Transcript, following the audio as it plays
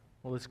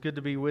Well, it's good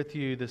to be with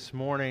you this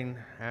morning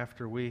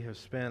after we have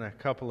spent a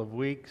couple of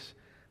weeks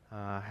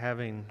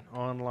having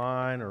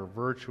online or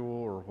virtual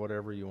or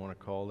whatever you want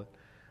to call it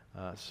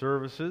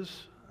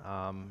services.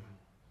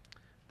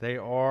 They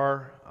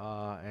are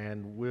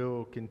and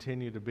will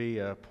continue to be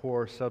a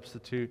poor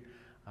substitute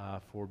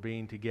for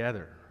being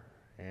together.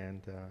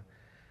 And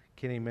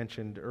Kenny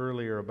mentioned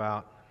earlier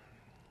about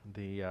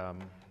the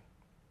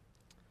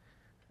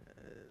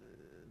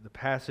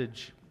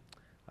passage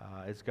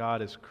as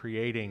God is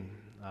creating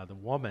the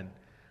woman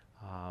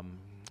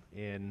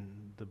in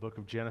the book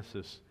of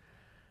Genesis.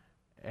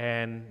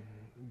 And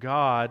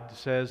God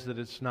says that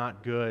it's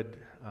not good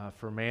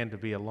for man to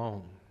be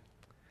alone.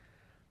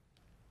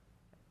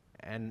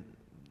 And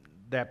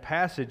that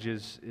passage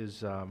is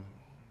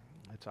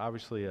it's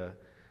obviously a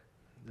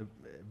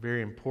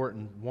very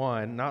important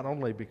one, not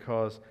only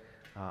because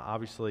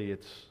obviously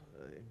it's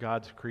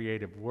God's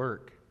creative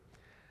work,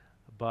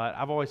 but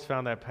I've always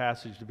found that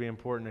passage to be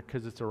important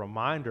because it's a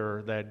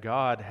reminder that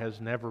God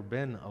has never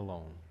been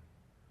alone.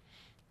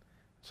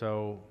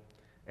 So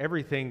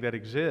everything that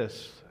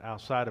exists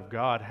outside of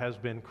God has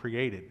been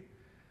created.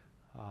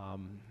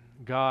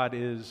 God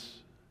is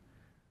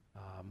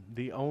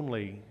the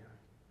only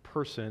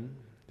person,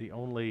 the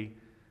only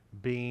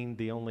being,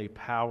 the only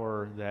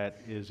power that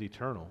is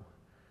eternal.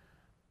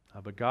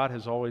 But God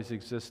has always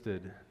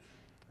existed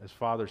as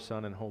Father,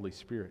 Son, and Holy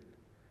Spirit.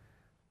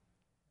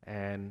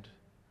 And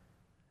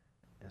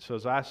so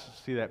as I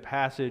see that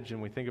passage and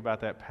we think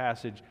about that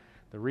passage,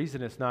 the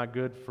reason it's not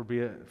good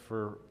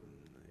for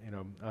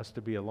us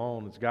to be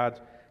alone is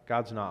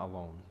God's not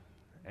alone.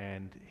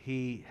 And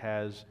He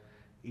has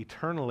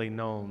eternally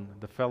known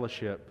the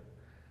fellowship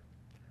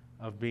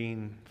of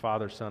being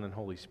Father, Son, and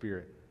Holy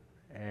Spirit.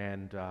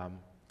 And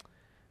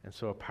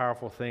so a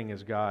powerful thing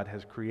as God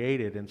has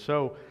created. And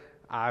so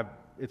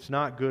it's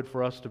not good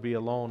for us to be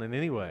alone in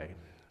any way.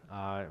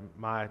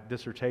 My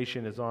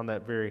dissertation is on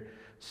that very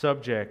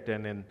subject,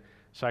 and in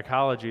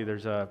psychology,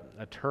 there's a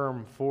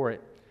term for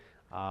it.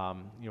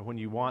 When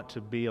you want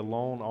to be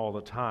alone all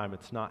the time,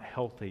 it's not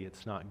healthy,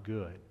 it's not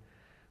good.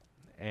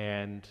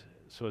 And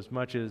so as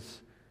much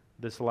as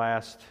this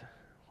last,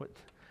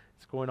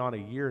 it's going on a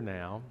year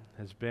now,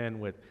 has been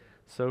with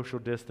social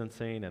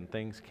distancing and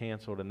things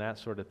canceled and that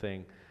sort of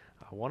thing,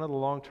 one of the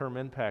long-term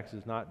impacts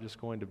is not just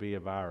going to be a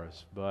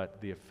virus,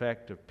 but the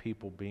effect of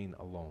people being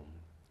alone.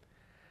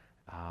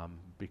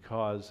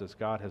 Because, as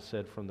God has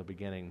said from the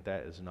beginning,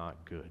 that is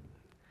not good.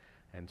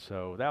 And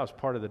so that was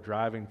part of the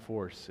driving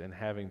force in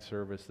having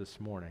service this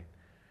morning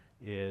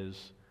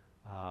is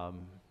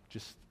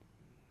just,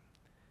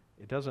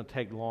 it doesn't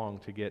take long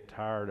to get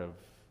tired of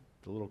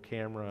the little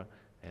camera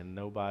and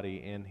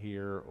nobody in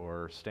here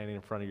or standing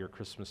in front of your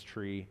Christmas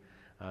tree,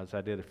 as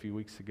I did a few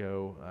weeks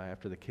ago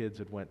after the kids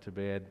had went to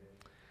bed.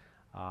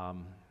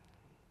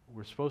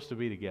 We're supposed to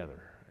be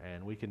together,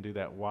 and we can do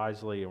that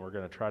wisely, and we're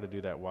going to try to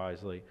do that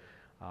wisely,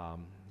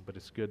 but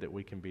it's good that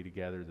we can be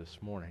together this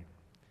morning.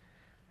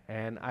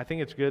 And I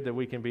think it's good that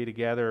we can be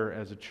together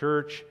as a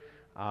church,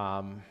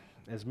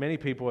 as many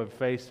people have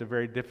faced a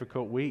very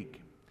difficult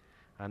week,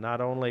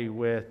 not only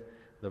with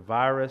the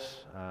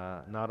virus,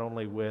 not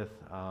only with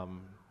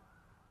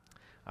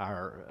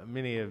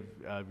many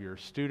of your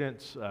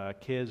students,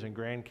 kids and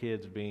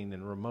grandkids being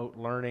in remote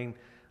learning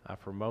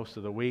for most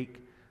of the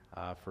week.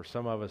 For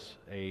some of us,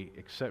 a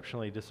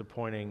exceptionally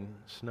disappointing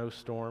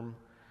snowstorm.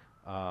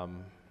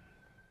 And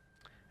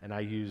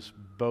I use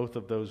both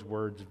of those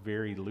words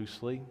very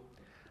loosely.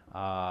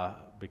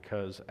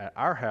 Because at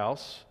our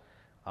house,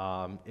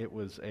 it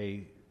was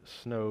a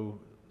snow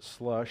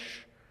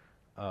slush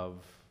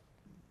of,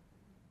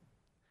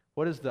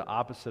 what is the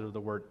opposite of the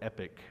word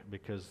epic?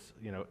 Because,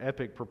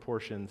 epic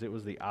proportions, it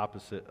was the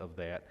opposite of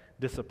that.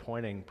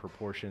 Disappointing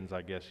proportions,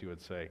 I guess you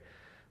would say.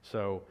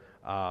 So,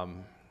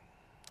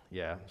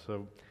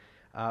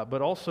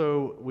 but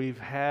also we've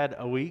had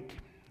a week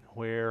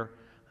where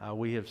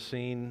we have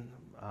seen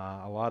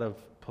a lot of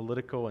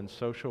political and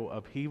social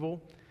upheaval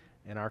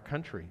in our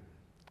country.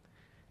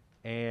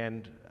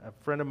 And a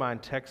friend of mine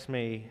texted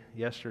me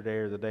yesterday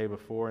or the day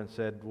before and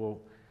said, well,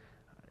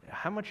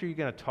 how much are you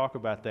going to talk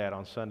about that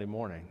on Sunday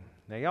morning?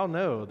 Now, y'all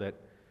know that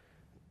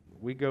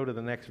we go to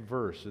the next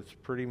verse. It's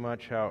pretty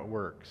much how it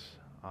works.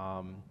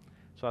 So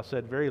I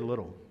said very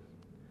little.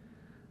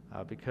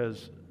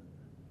 Because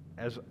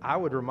as I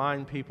would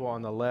remind people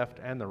on the left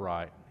and the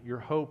right, your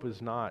hope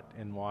is not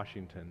in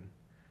Washington.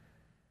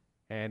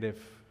 And if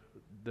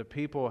the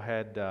people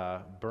had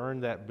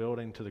burned that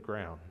building to the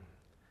ground,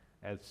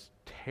 as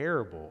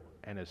terrible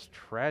and as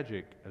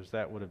tragic as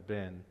that would have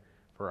been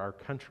for our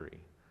country,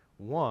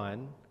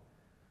 one,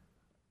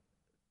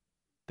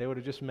 they would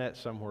have just met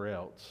somewhere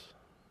else.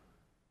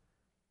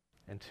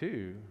 And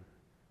two,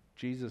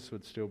 Jesus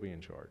would still be in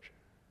charge.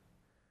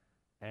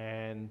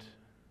 And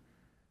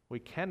we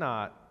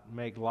cannot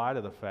make light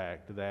of the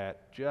fact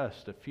that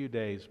just a few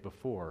days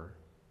before,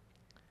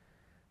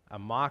 a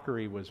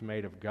mockery was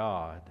made of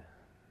God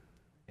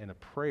in a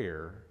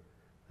prayer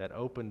that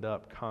opened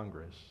up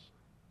Congress.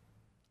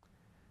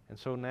 And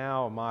so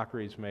now a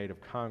mockery is made of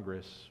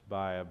Congress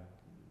by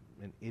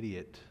an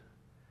idiot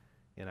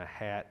in a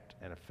hat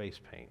and a face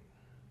paint.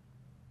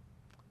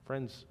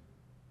 Friends,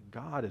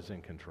 God is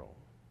in control.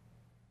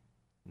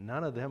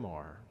 None of them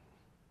are.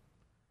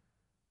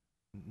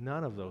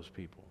 None of those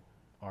people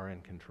are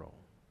in control.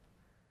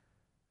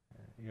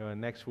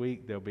 And next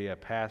week there'll be a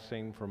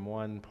passing from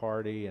one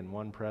party and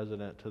one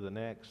president to the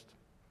next.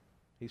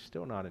 He's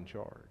still not in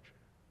charge.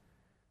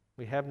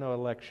 We have no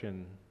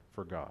election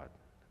for God.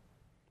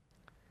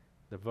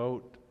 The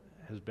vote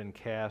has been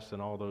cast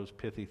and all those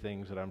pithy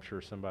things that I'm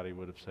sure somebody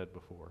would have said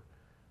before.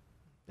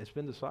 It's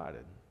been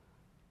decided.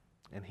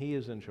 And He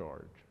is in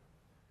charge.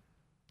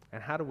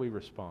 And how do we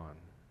respond?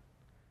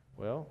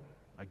 Well,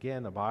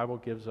 again, the Bible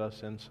gives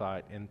us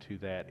insight into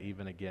that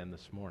even again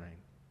this morning.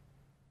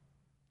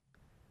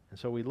 And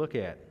so we look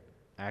at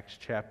Acts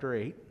chapter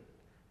 8,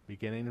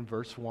 beginning in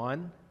verse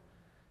 1.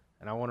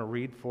 And I want to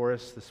read for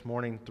us this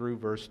morning through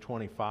verse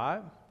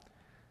 25.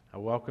 I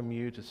welcome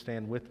you to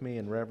stand with me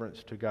in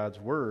reverence to God's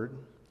Word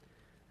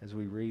as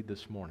we read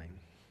this morning.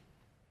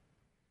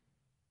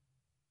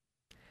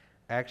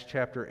 Acts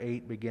chapter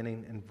 8,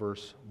 beginning in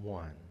verse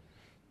 1.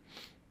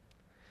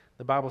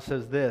 The Bible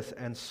says this,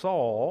 "And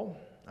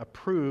Saul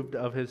approved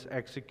of his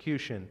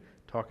execution,"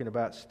 talking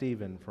about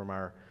Stephen from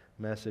our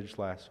message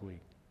last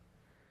week.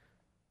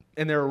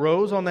 "And there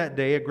arose on that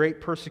day a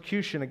great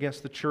persecution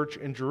against the church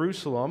in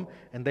Jerusalem,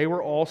 and they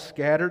were all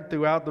scattered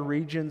throughout the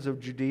regions of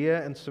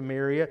Judea and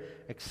Samaria,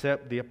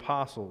 except the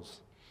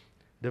apostles.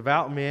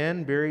 Devout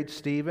men buried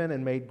Stephen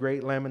and made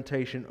great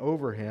lamentation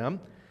over him.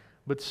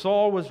 But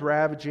Saul was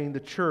ravaging the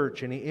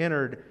church, and he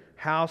entered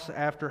house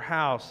after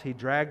house. He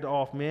dragged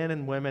off men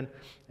and women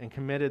and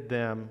committed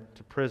them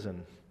to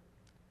prison.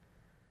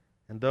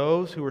 And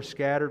those who were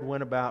scattered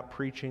went about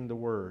preaching the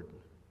word.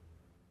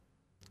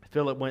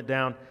 Philip went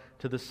down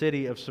to the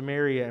city of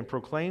Samaria and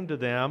proclaimed to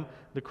them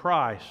the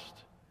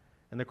Christ.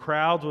 And the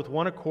crowds with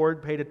one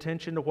accord paid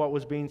attention to what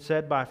was being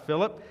said by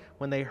Philip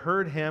when they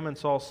heard him and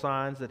saw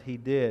signs that he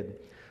did.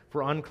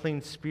 For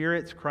unclean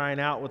spirits, crying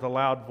out with a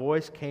loud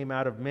voice, came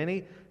out of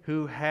many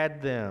who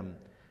had them,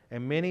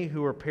 and many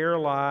who were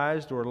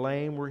paralyzed or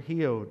lame were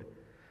healed.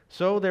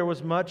 So there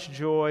was much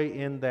joy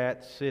in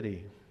that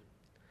city.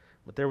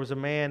 But there was a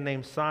man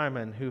named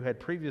Simon who had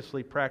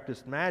previously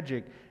practiced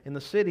magic in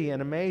the city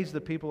and amazed the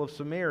people of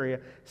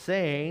Samaria,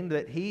 saying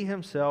that he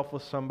himself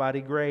was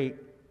somebody great.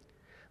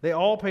 They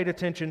all paid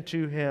attention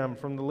to him,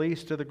 from the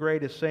least to the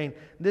greatest, saying,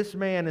 'This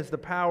man is the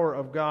power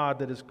of God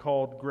that is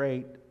called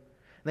great.'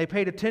 And they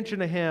paid attention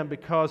to him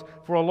because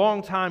for a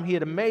long time he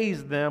had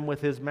amazed them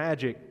with his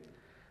magic.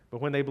 But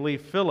when they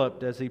believed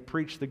Philip as he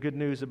preached the good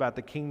news about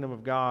the kingdom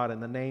of God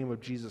and the name of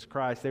Jesus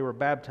Christ, they were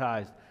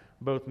baptized,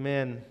 both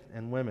men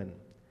and women.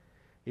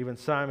 Even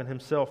Simon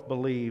himself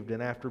believed,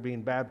 and after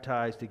being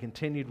baptized, he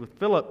continued with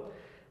Philip,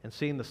 and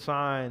seeing the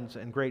signs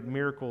and great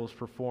miracles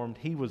performed,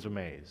 he was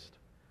amazed.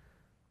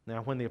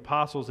 Now when the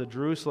apostles at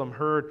Jerusalem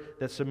heard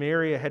that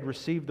Samaria had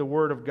received the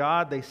word of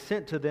God, they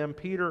sent to them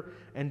Peter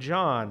and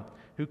John,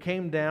 who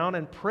came down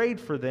and prayed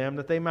for them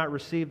that they might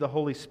receive the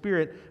Holy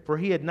Spirit, for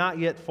he had not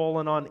yet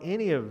fallen on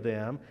any of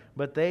them,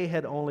 but they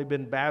had only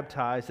been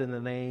baptized in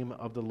the name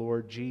of the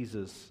Lord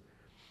Jesus.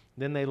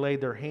 Then they laid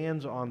their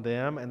hands on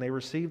them, and they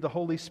received the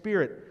Holy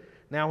Spirit.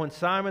 Now when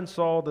Simon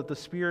saw that the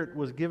Spirit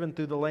was given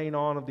through the laying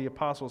on of the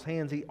apostles'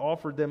 hands, he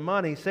offered them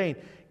money, saying,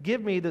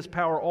 'Give me this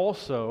power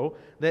also,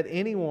 that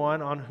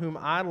anyone on whom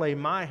I lay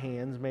my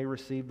hands may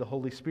receive the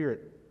Holy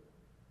Spirit.'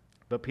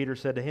 But Peter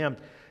said to him,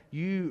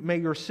 'May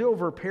your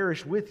silver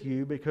perish with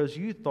you, because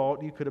you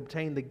thought you could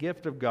obtain the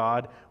gift of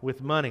God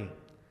with money.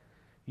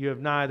 You have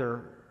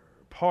neither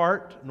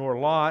part nor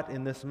lot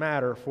in this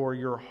matter, for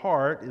your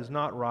heart is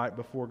not right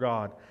before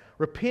God.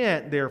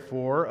 Repent,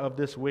 therefore, of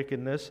this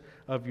wickedness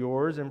of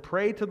yours, and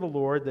pray to the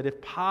Lord that,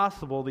 if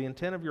possible, the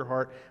intent of your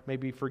heart may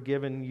be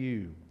forgiven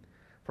you.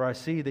 For I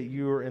see that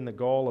you are in the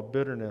gall of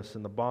bitterness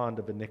and the bond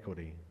of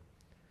iniquity.'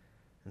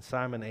 And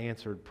Simon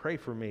answered, 'Pray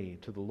for me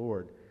to the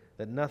Lord,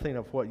 that nothing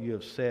of what you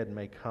have said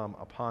may come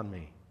upon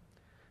me.'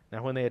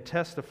 Now when they had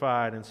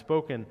testified and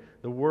spoken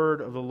the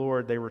word of the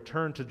Lord, they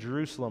returned to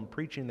Jerusalem,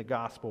 preaching the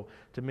gospel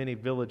to many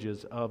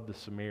villages of the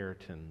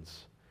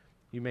Samaritans."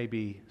 You may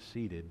be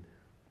seated.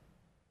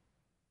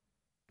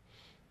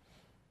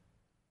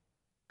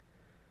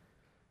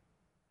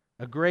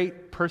 A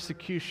great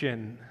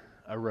persecution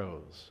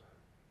arose.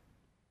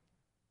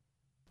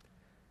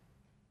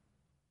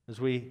 As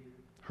we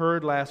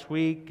heard last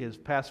week, as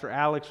Pastor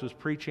Alex was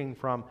preaching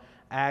from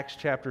Acts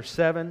chapter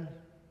 7,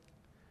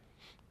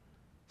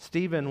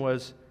 Stephen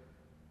was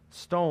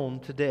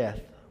stoned to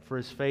death for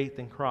his faith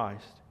in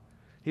Christ.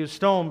 He was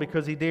stoned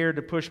because he dared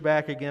to push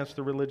back against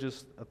the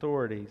religious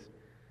authorities.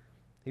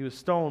 He was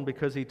stoned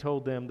because he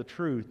told them the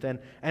truth. And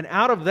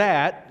out of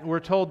that, we're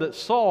told that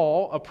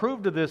Saul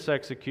approved of this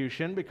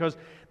execution, because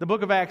the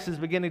book of Acts is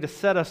beginning to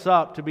set us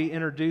up to be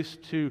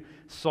introduced to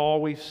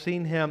Saul. We've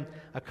seen him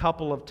a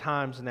couple of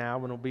times now,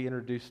 and we'll be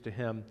introduced to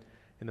him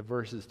in the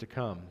verses to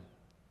come.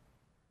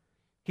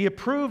 He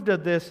approved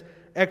of this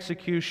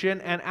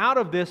execution, and out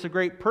of this a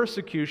great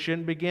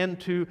persecution began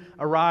to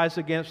arise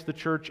against the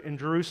church in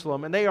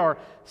Jerusalem, and they are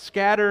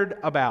scattered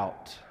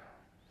about.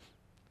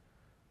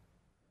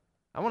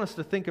 I want us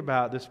to think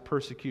about this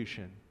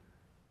persecution.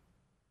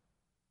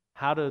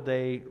 How do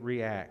they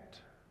react?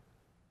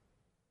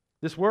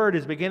 This word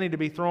is beginning to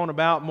be thrown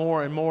about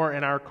more and more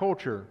in our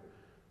culture.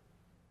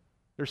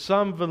 There's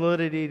some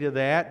validity to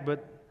that,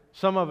 but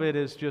some of it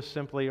is just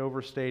simply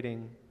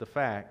overstating the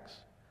facts.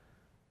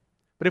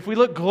 But if we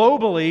look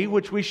globally,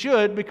 which we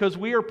should because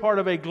we are part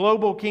of a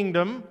global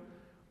kingdom,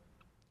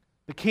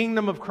 the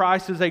kingdom of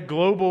Christ is a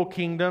global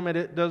kingdom, and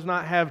it does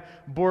not have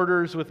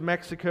borders with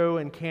Mexico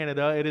and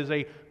Canada. It is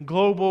a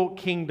global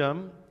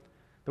kingdom.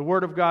 The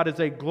Word of God is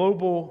a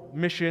global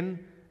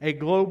mission, a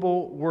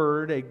global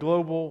word, a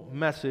global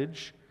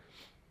message.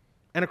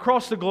 And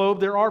across the globe,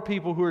 there are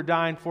people who are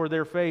dying for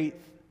their faith.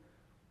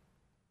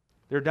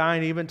 They're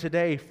dying even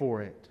today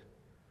for it.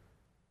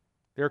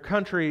 There are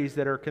countries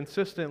that are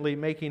consistently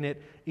making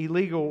it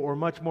illegal or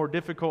much more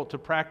difficult to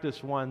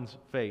practice one's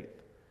faith.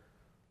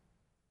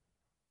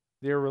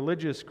 There are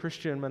religious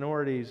Christian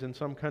minorities in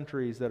some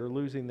countries that are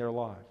losing their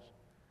lives.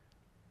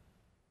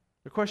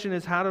 The question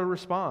is how to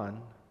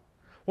respond.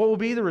 What will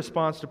be the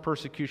response to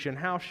persecution?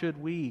 How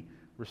should we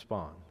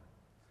respond?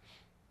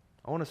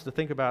 I want us to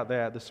think about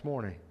that this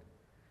morning.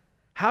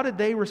 How did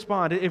they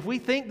respond? If we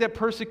think that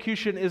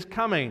persecution is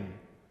coming,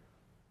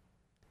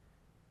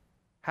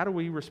 how do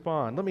we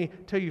respond? Let me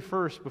tell you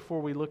first,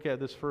 before we look at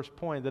this first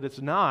point, that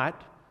it's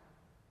not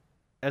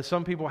as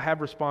some people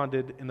have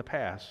responded in the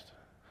past.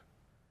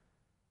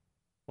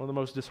 One of the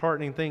most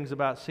disheartening things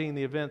about seeing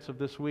the events of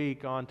this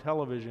week on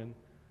television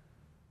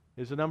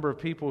is the number of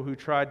people who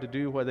tried to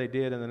do what they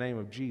did in the name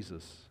of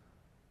Jesus.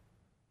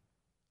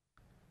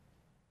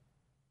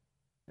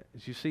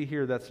 As you see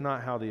here, that's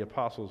not how the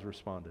apostles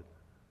responded.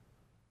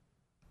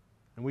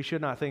 And we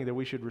should not think that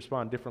we should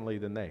respond differently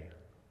than they.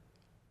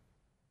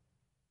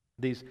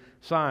 These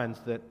signs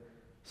that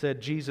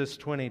said Jesus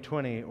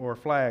 2020 or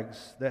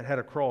flags that had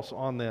a cross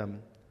on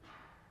them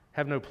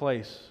have no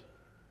place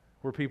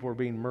where people are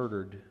being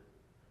murdered,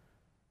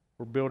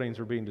 where buildings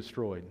are being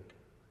destroyed.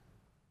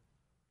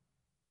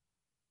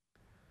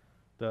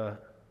 The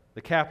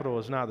capital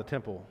is not the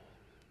temple.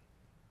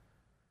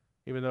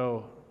 Even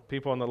though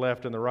people on the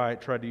left and the right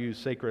tried to use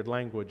sacred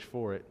language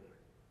for it,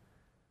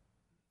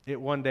 it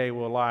one day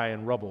will lie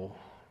in rubble.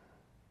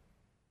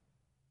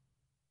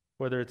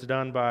 Whether it's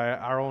done by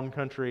our own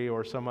country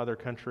or some other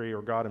country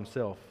or God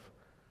Himself.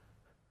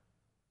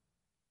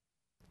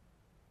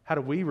 How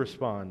do we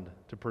respond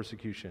to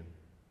persecution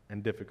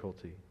and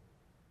difficulty?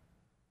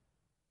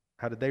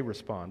 How did they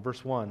respond?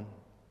 Verse 1,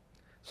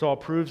 Saul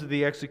approves of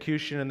the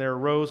execution, and there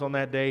arose on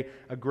that day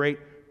a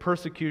great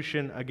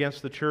persecution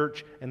against the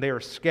church, and they are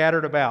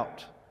scattered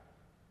about.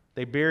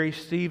 They bury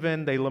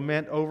Stephen, they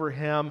lament over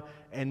him,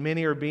 and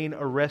many are being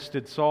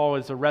arrested. Saul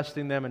is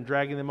arresting them and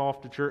dragging them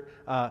off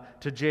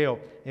to jail.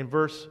 In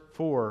verse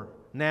 4,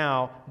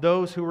 now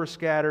those who were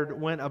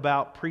scattered went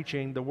about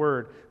preaching the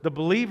word. The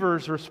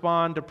believers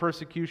respond to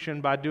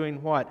persecution by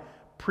doing what?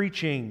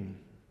 Preaching.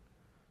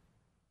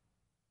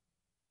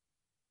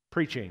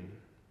 Preaching.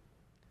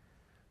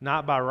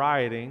 Not by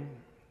rioting,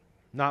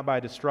 not by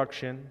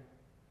destruction,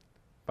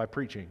 by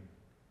preaching.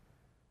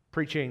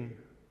 Preaching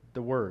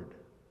the word.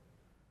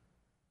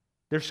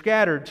 They're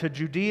scattered to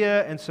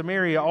Judea and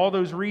Samaria. All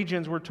those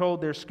regions, we're told,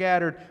 they're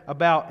scattered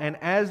about. And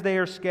as they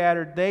are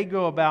scattered, they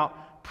go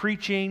about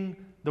preaching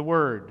the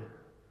word.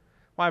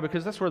 Why?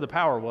 Because that's where the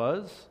power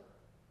was.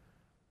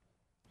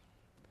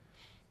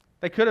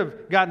 They could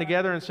have gotten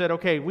together and said,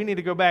 okay, we need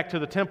to go back to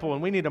the temple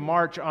and we need to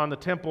march on the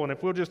temple, and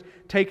if we'll just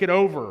take it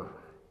over.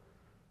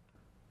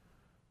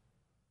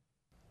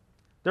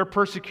 They're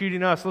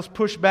persecuting us. Let's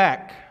push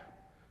back.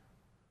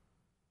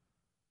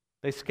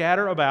 They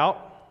scatter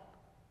about,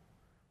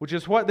 which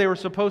is what they were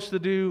supposed to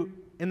do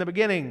in the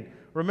beginning.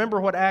 Remember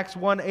what Acts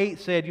 1:8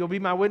 said, you'll be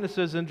my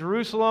witnesses in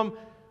Jerusalem,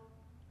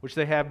 which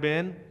they have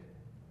been,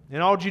 in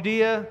all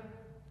Judea,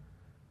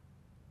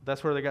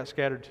 that's where they got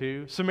scattered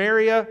to.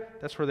 Samaria,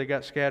 that's where they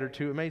got scattered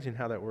to. Amazing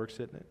how that works,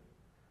 isn't it?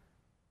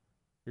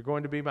 You're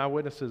going to be my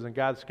witnesses, and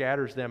God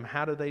scatters them.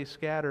 How do they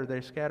scatter?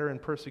 They scatter in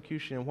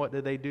persecution, and what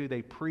do?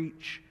 They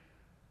preach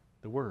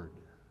the word.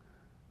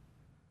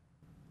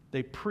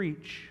 They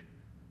preach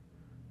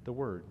the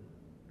word.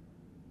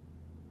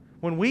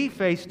 When we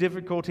face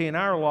difficulty in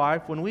our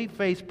life, when we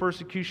face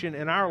persecution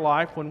in our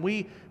life, when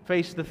we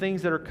face the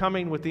things that are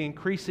coming with the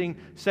increasing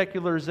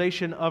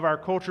secularization of our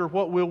culture,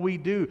 what will we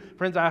do?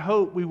 Friends, I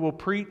hope we will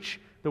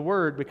preach the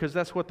word, because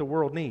that's what the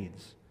world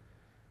needs.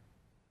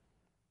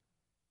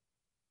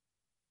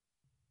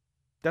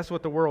 That's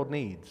what the world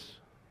needs.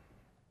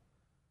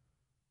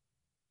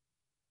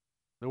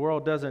 The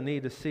world doesn't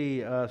need to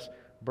see us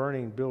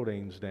burning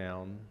buildings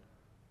down.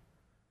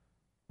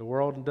 The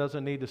world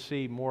doesn't need to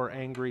see more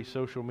angry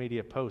social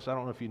media posts. I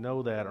don't know if you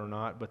know that or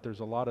not, but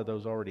there's a lot of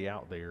those already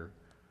out there.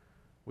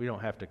 We don't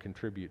have to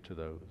contribute to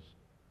those.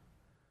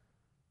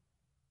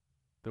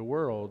 The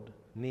world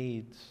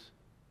needs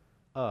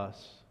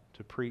us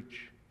to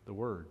preach the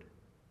word.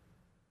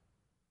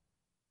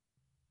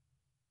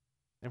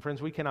 And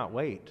friends, we cannot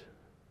wait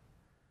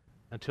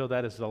until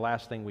that is the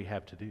last thing we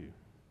have to do.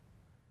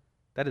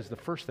 That is the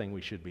first thing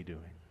we should be doing.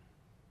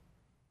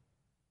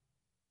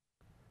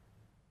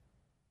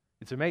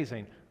 It's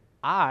amazing.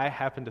 I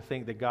happen to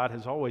think that God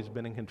has always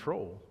been in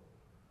control.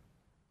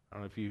 I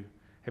don't know if you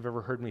have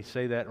ever heard me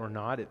say that or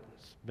not.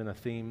 It's been a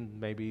theme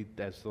maybe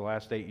as the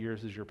last 8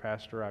 years as your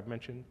pastor I've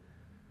mentioned.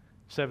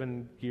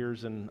 7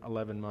 years and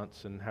 11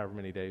 months and however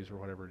many days or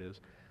whatever it is.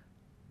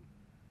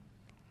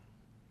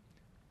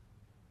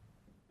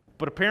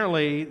 But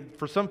apparently,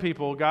 for some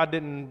people, God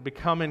didn't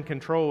become in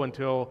control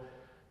until,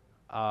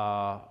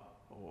 after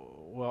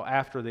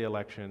the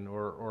election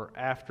or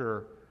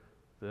after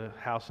the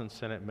House and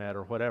Senate met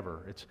or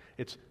whatever.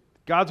 It's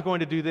God's going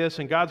to do this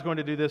and God's going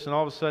to do this, and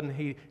all of a sudden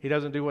he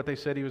doesn't do what they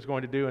said he was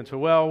going to do, and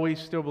so, we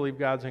still believe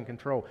God's in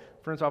control.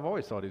 Friends, I've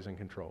always thought he's in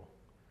control.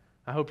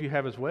 I hope you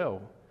have as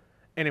well.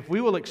 And if we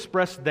will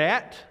express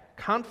that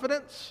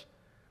confidence,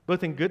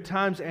 both in good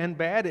times and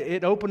bad,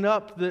 it opens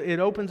up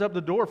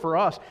the door for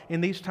us in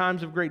these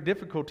times of great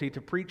difficulty to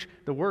preach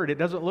the Word. It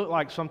doesn't look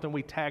like something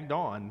we tagged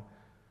on.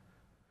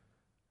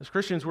 As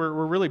Christians, we're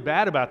really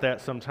bad about that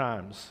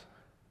sometimes.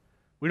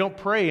 We don't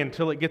pray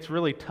until it gets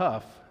really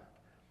tough.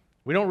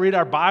 We don't read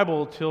our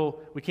Bible till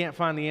we can't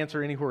find the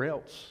answer anywhere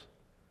else.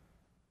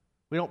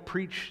 We don't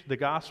preach the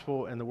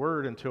gospel and the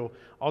Word until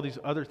all these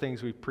other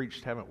things we've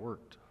preached haven't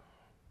worked.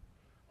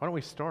 Why don't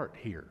we start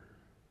here?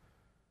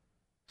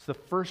 It's the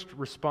first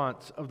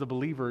response of the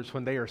believers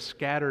when they are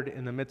scattered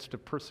in the midst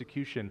of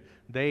persecution.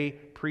 They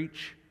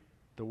preach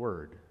the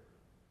Word.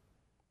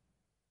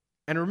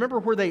 And remember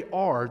where they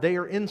are. They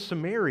are in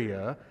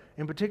Samaria.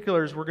 In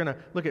particular, as we're going to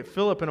look at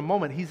Philip in a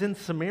moment, he's in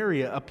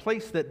Samaria, a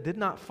place that did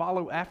not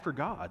follow after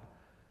God.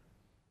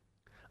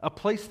 A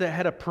place that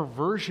had a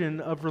perversion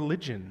of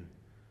religion.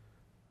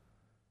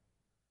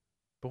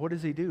 But what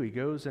does he do? He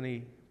goes and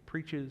he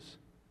preaches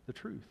the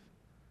truth.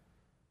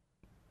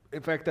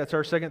 In fact, that's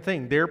our second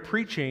thing. Their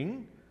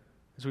preaching,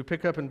 as we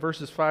pick up in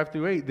verses 5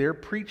 through 8, their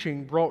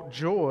preaching brought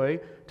joy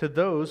to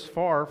those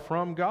far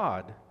from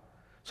God.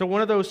 So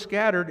one of those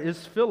scattered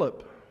is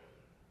Philip.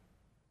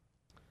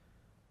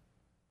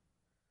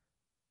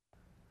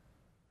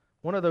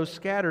 One of those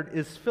scattered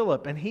is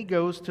Philip, and he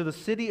goes to the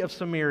city of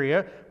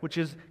Samaria, which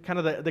is kind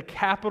of the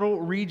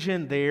capital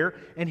region there,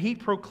 and he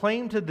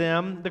proclaimed to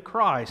them the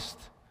Christ.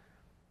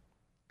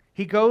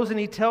 He goes and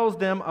he tells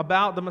them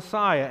about the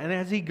Messiah, and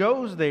as he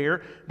goes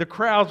there, the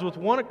crowds with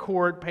one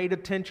accord paid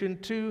attention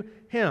to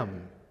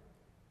him.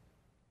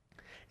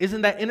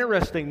 Isn't that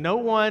interesting? No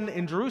one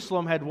in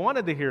Jerusalem had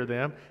wanted to hear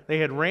them. They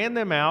had ran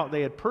them out.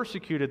 They had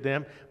persecuted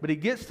them. But he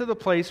gets to the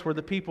place where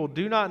the people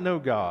do not know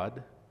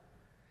God.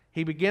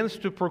 He begins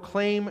to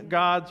proclaim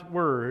God's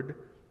word,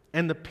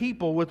 and the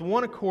people with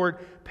one accord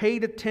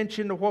paid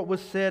attention to what was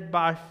said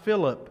by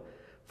Philip,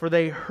 for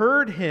they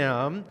heard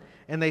him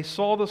and they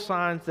saw the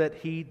signs that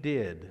he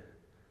did.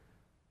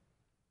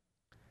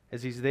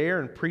 As he's there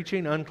and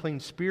preaching, unclean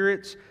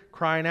spirits,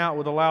 crying out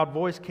with a loud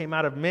voice, came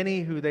out of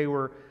many who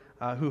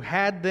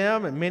had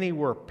them, and many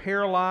were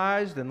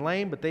paralyzed and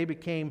lame, but they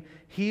became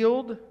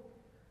healed.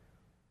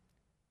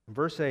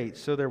 Verse 8,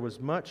 so there was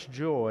much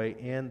joy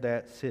in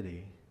that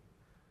city.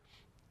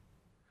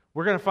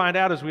 We're going to find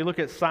out as we look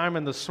at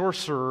Simon the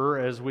sorcerer,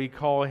 as we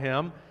call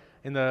him,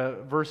 in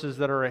the verses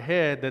that are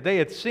ahead, that they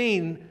had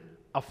seen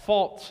a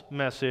false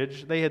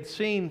message, they had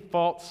seen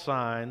false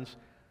signs,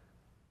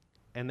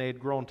 and they had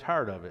grown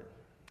tired of it.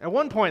 At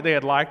one point they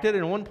had liked it,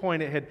 and at one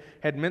point it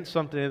had meant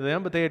something to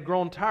them, but they had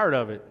grown tired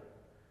of it.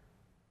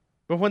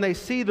 But when they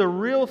see the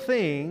real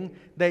thing,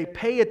 they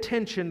pay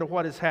attention to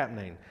what is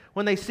happening.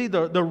 When they see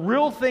the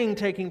real thing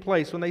taking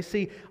place, when they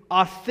see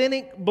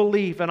authentic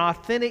belief and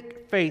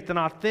authentic faith and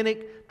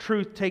authentic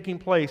truth taking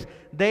place,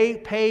 they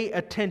pay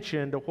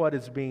attention to what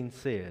is being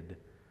said.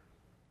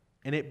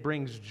 And it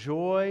brings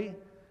joy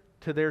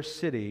to their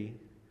city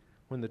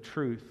when the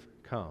truth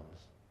comes.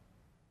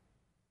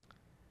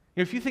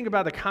 If you think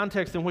about the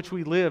context in which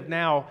we live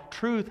now,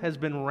 truth has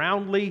been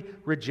roundly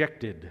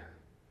rejected.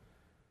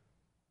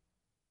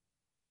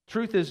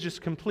 Truth is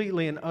just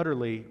completely and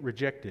utterly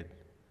rejected.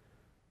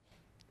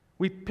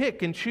 We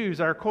pick and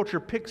choose, our culture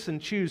picks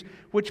and chooses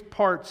which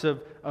parts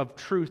of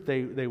truth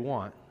they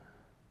want.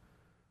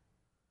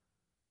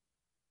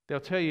 They'll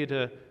tell you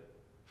to,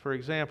 for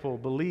example,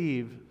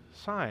 believe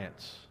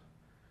science,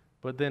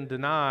 but then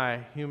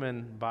deny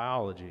human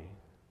biology,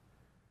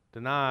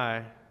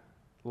 deny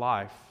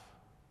life.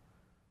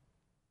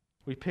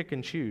 We pick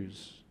and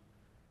choose.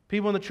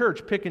 People in the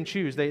church pick and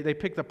choose. They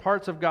pick the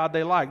parts of God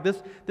they like.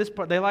 This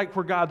part they like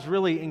where God's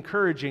really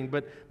encouraging,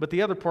 but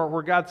the other part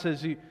where God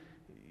says,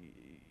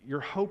 you're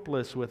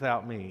hopeless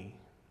without me.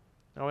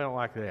 No, we don't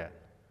like that.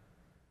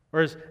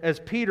 Or as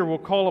Peter will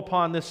call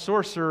upon this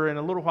sorcerer in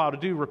a little while to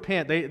do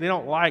repent, they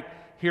don't like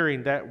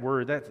hearing that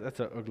word. That's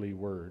an ugly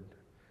word.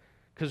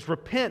 Because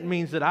repent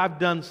means that I've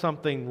done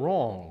something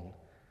wrong.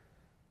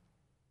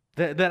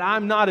 That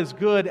I'm not as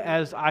good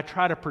as I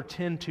try to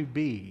pretend to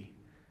be.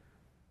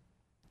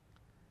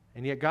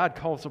 And yet God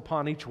calls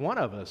upon each one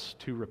of us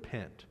to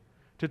repent,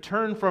 to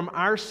turn from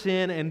our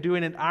sin and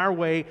doing it our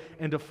way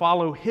and to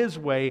follow His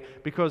way,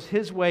 because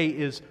His way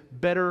is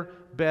better,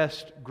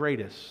 best,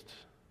 greatest.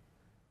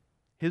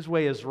 His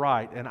way is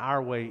right and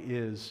our way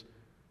is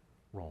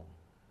wrong.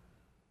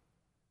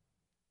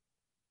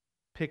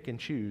 pick and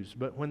choose.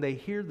 But when they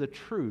hear the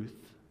truth,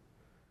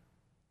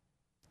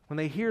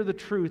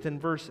 in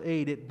verse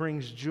 8, it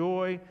brings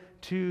joy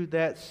to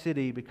that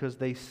city because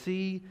they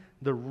see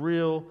the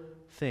real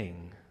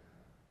thing.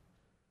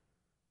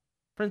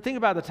 Friend, think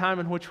about the time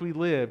in which we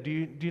live. Do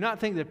you not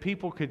think that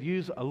people could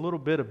use a little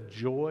bit of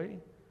joy?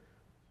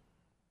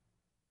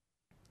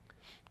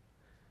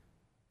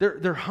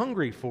 They're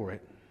hungry for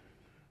it.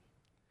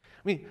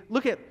 I mean,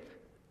 look at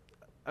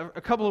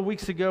a couple of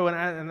weeks ago,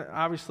 and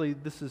obviously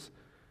this is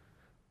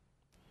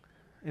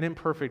an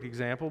imperfect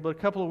example, but a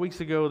couple of weeks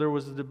ago there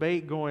was a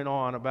debate going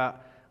on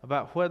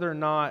about whether or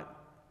not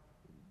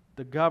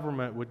the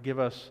government would give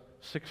us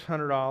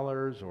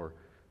 $600 or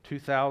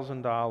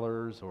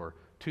 $2,000 or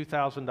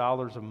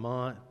 $2,000 a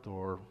month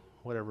or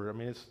whatever. I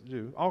mean, it's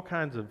all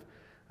kinds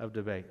of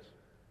debates.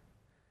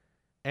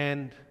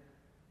 And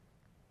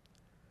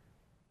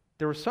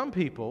there were some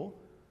people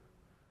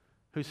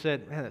who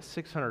said, man, that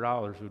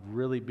 $600 would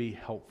really be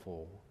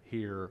helpful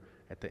here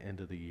at the end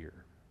of the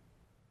year.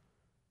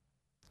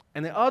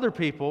 And the other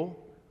people,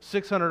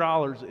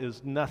 $600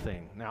 is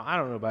nothing. Now, I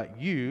don't know about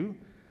you.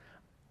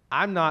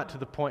 I'm not to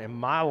the point in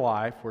my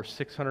life where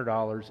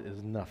 $600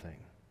 is nothing.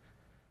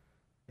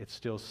 It's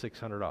still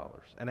 $600.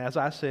 And as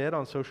I said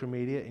on social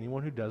media,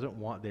 anyone who doesn't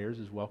want theirs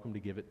is welcome to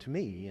give it to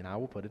me, and I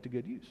will put it to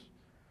good use.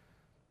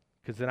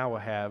 Because then I will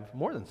have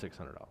more than $600.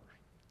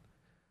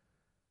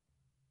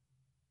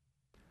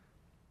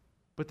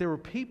 But there were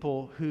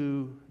people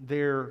who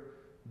their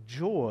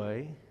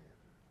joy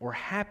or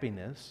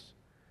happiness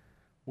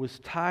was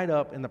tied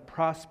up in the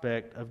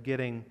prospect of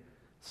getting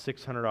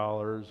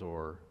 $600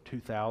 or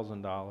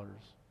 $2,000.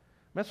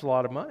 That's a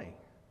lot of money.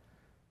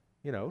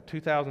 You know,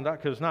 $2,000,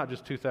 because it's not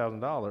just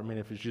 $2,000. I mean,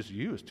 if it's just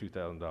you, it's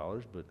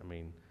 $2,000. But, I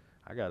mean,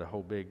 I got a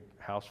whole big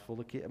house full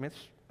of kids. I mean,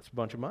 it's a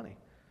bunch of money.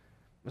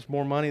 It's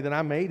more money than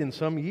I made in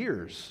some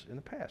years in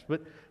the past.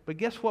 But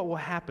guess what will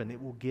happen?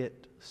 It will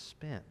get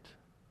spent.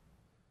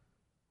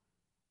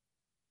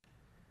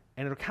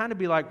 And it'll kind of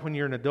be like when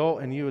you're an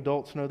adult, and you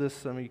adults know this,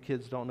 some of you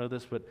kids don't know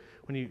this, but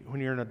when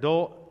you're an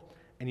adult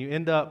and you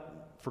end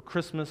up for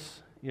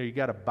Christmas, you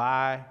got to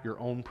buy your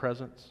own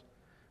presents,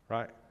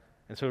 right?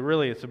 And so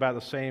really it's about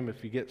the same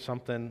if you get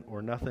something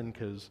or nothing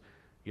because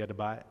you had to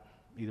buy it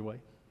either way.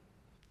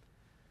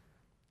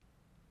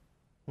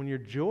 When your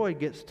joy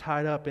gets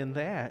tied up in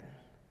that,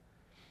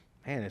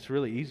 man, it's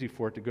really easy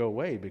for it to go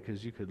away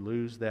because you could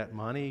lose that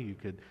money, you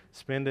could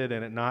spend it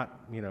and it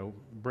not,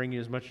 bring you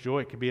as much joy.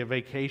 It could be a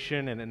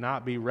vacation and it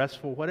not be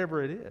restful,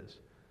 whatever it is.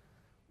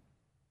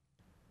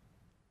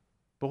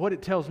 But what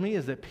it tells me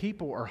is that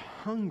people are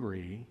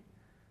hungry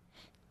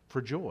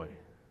for joy.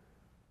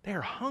 They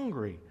are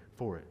hungry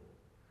for it.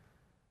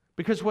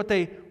 Because what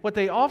they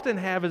often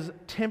have is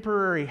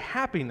temporary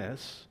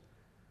happiness,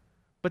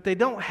 but they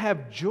don't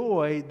have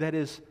joy that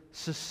is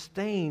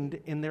sustained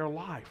in their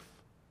life.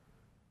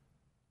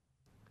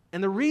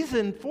 And the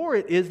reason for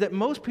it is that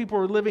most people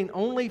are living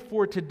only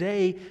for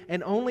today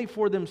and only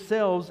for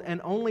themselves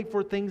and only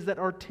for things that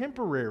are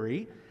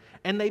temporary.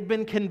 And they've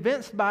been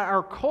convinced by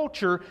our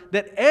culture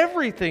that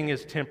everything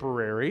is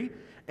temporary.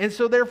 And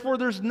so therefore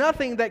there's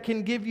nothing that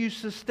can give you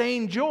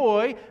sustained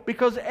joy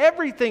because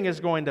everything is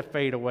going to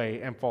fade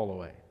away and fall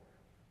away.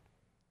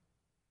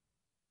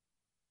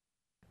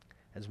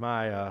 As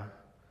one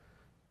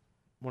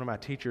of my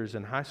teachers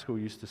in high school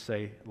used to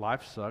say,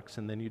 life sucks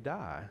and then you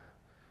die.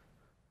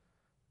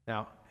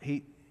 Now,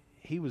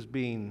 he was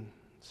being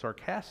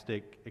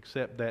sarcastic,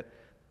 except that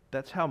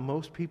that's how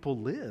most people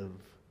live.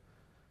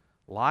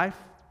 Life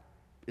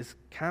is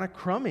kind of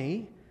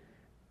crummy,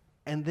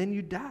 and then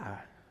you die.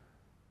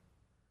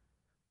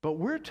 But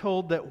we're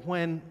told that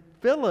when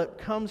Philip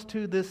comes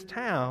to this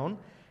town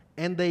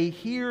and they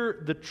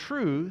hear the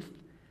truth,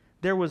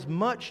 there was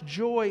much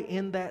joy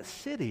in that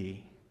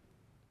city.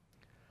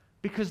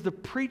 Because the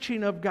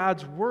preaching of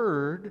God's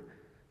word,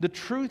 the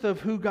truth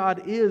of who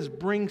God is,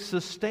 brings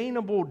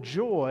sustainable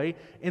joy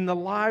in the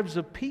lives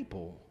of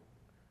people.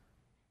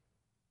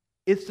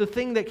 It's the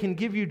thing that can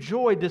give you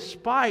joy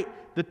despite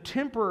the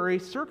temporary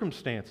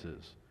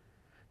circumstances,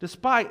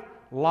 despite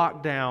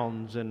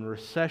lockdowns and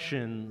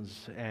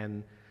recessions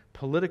and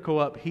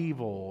political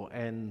upheaval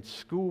and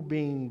school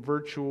being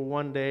virtual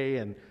one day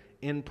and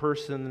in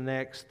person the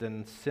next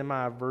and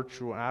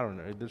semi-virtual. I don't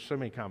know. There's so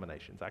many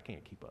combinations. I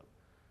can't keep up.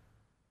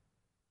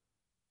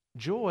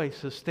 Joy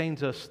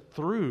sustains us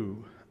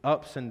through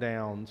ups and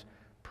downs,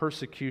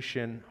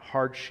 persecution,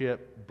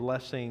 hardship,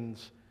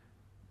 blessings.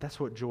 That's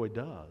what joy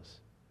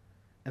does.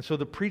 And so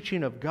the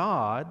preaching of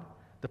God,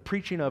 the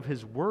preaching of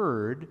His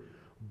Word,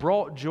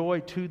 brought joy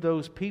to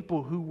those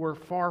people who were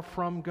far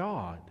from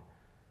God.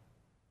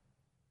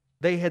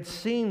 They had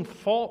seen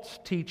false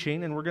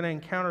teaching, and we're going to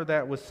encounter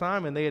that with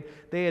Simon. They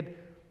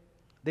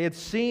had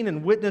seen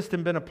and witnessed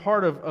and been a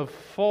part of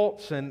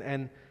false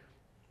and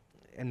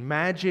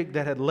magic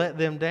that had let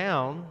them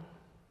down,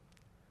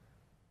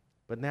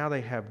 but now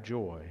they have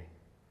joy.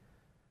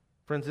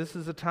 Friends, this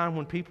is a time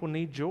when people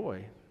need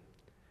joy.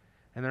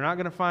 And they're not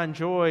going to find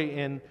joy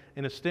in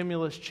a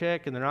stimulus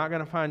check, and they're not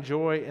going to find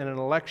joy in an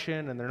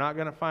election, and they're not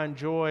going to find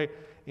joy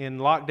in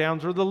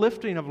lockdowns or the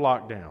lifting of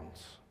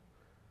lockdowns.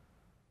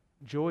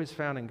 Joy is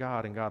found in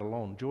God and God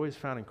alone. Joy is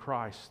found in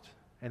Christ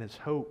and His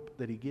hope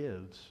that He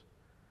gives.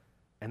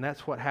 And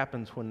that's what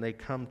happens when they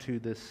come to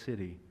this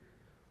city.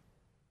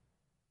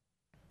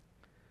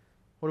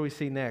 What do we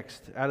see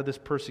next? Out of this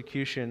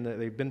persecution, that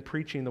they've been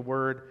preaching the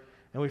word,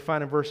 and we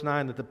find in verse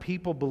 9 that the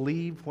people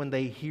believe when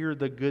they hear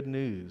the good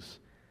news.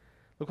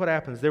 Look what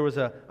happens. There was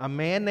a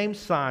man named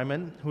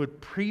Simon who had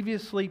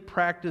previously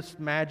practiced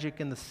magic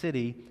in the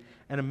city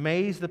and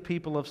amazed the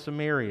people of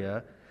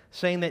Samaria,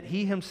 saying that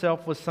he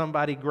himself was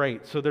somebody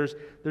great. So there's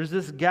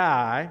this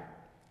guy,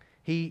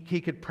 he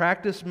could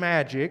practice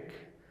magic.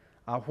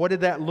 What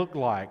did that look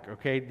like?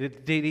 Okay,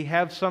 did he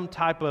have some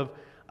type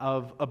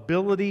of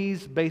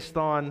abilities based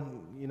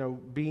on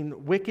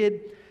being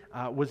wicked?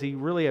 Was he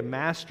really a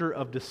master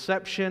of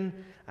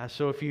deception?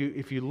 So if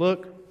you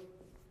look,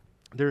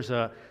 there's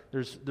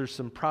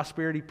some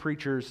prosperity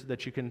preachers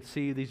that you can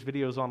see these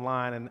videos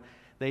online, and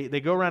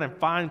they go around and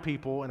find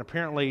people, and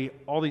apparently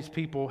all these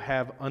people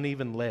have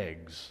uneven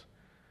legs.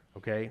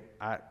 Okay,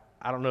 I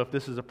don't know if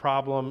this is a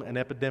problem, an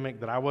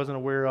epidemic that I wasn't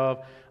aware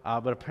of,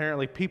 but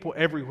apparently people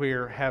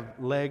everywhere have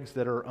legs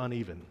that are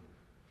uneven.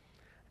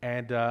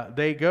 And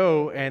they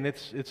go, and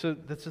it's a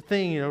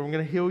thing, we're going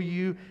to heal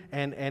you,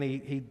 and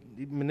he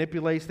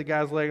manipulates the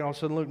guy's leg, and all of a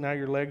sudden, look, now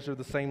your legs are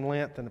the same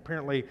length, and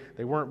apparently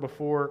they weren't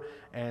before,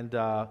 and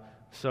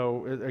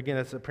so again,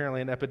 it's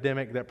apparently an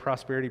epidemic that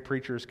prosperity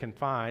preachers can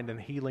find, and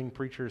healing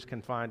preachers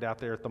can find out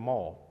there at the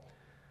mall.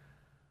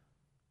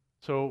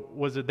 So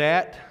was it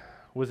that?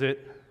 Was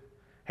it,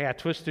 hey, I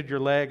twisted your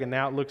leg, and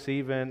now it looks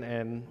even,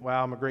 and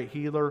wow, I'm a great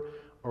healer?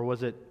 Or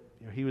was it,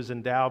 he was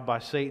endowed by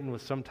Satan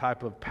with some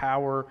type of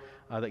power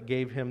that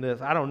gave him this?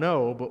 I don't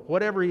know, but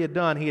whatever he had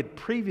done, he had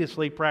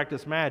previously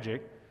practiced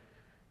magic.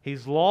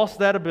 He's lost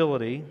that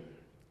ability,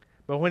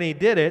 but when he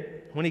did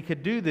it, when he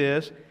could do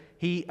this,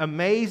 he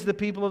amazed the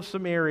people of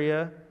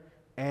Samaria,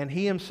 and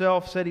he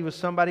himself said he was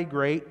somebody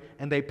great,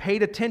 and they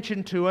paid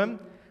attention to him,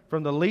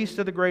 from the least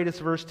to the greatest,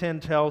 verse 10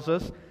 tells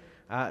us.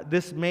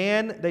 This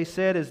man, they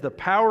said, is the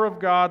power of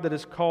God that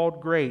is called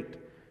great.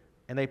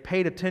 And they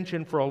paid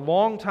attention for a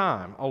long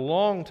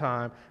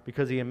time,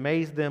 because he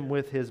amazed them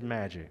with his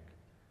magic.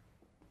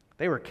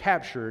 They were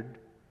captured,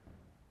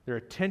 their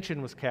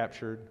attention was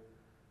captured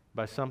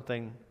by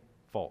something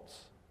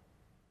false.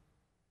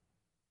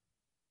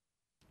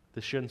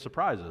 This shouldn't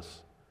surprise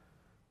us.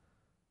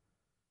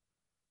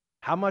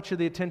 How much of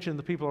the attention of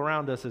the people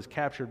around us is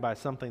captured by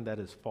something that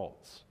is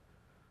false?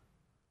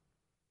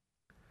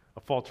 A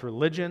false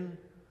religion,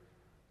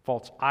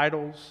 false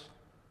idols,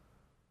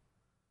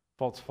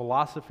 false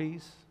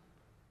philosophies.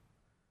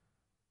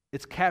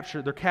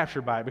 They're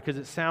captured by it because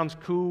it sounds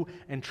cool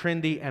and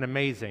trendy and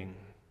amazing.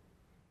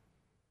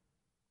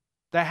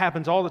 That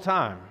happens all the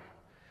time.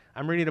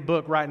 I'm reading a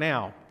book right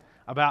now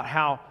about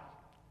how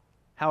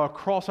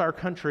across our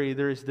country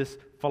there is this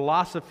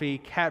philosophy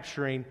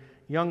capturing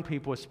young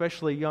people,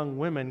 especially young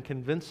women,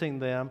 convincing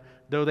them,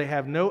 though they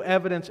have no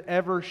evidence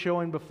ever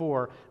showing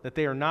before, that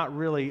they are not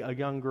really a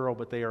young girl,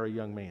 but they are a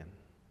young man.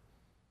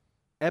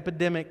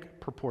 Epidemic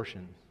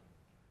proportions.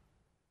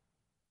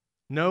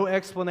 No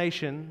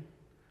explanation,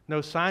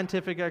 no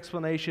scientific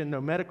explanation,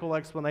 no medical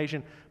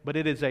explanation, but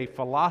it is a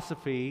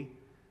philosophy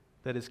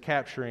that is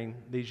capturing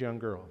these young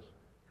girls.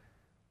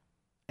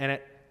 And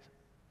at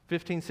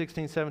 15,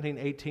 16, 17,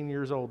 18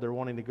 years old, they're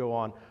wanting to go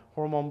on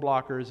hormone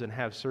blockers and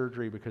have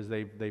surgery because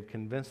they've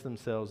convinced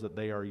themselves that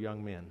they are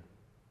young men.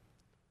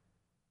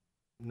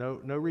 No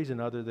reason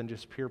other than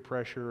just peer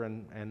pressure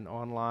and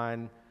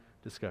online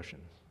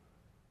discussions.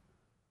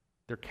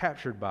 They're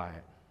captured by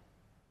it.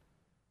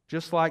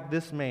 Just like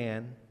this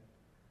man,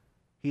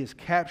 he has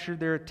captured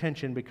their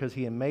attention because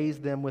he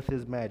amazed them with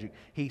his magic.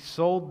 He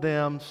sold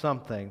them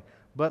something.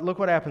 But look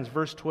what happens,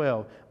 verse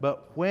 12.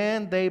 But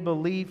when they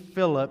believed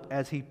Philip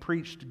as he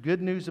preached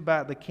good news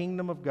about the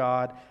kingdom of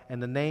God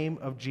and the name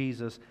of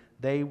Jesus,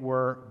 they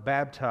were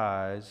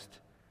baptized,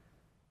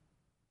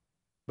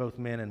 both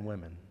men and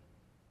women.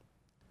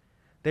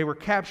 They were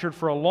captured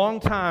for a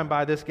long time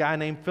by this guy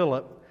named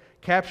Philip,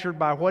 captured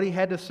by what he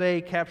had to say,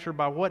 captured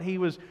by what he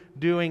was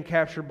doing,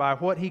 captured by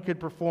what he could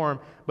perform.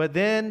 But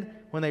then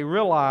when they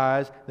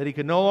realized that he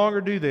could no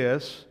longer do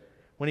this,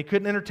 when he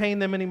couldn't entertain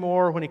them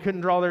anymore, when he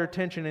couldn't draw their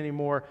attention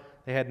anymore,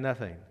 they had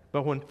nothing.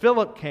 But when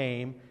Philip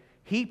came,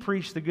 he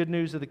preached the good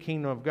news of the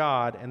kingdom of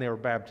God, and they were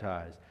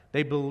baptized.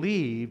 They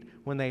believed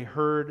when they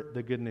heard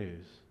the good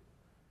news.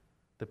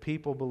 The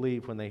people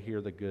believe when they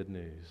hear the good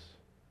news.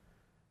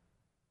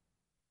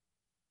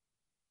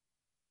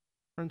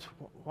 Friends,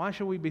 why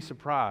should we be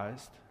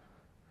surprised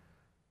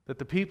that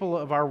the people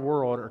of our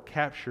world are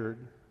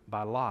captured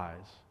by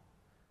lies?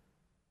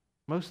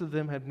 Most of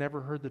them have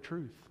never heard the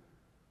truth.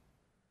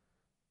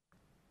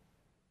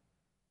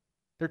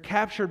 They're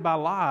captured by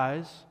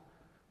lies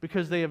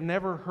because they have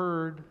never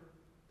heard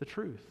the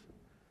truth.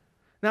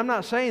 Now, I'm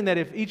not saying that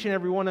if each and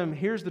every one of them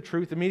hears the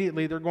truth,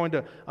 immediately they're going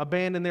to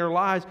abandon their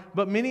lies,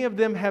 but many of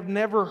them have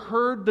never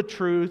heard the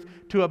truth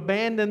to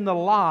abandon the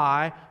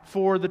lie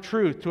for the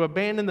truth, to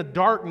abandon the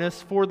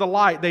darkness for the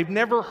light. They've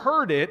never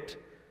heard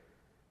it,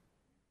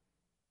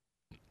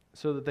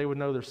 so that they would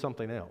know there's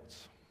something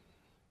else.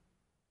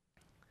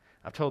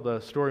 I've told the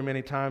story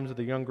many times of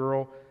the young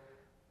girl.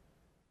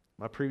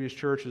 My previous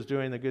church was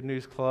doing the Good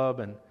News Club,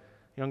 and a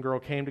young girl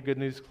came to Good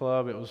News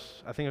Club.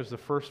 I think it was the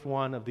first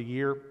one of the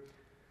year.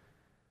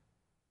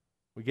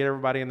 We get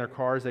everybody in their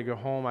cars, they go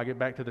home, I get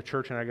back to the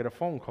church, and I get a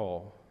phone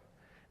call.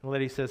 And the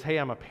lady says, "Hey,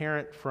 I'm a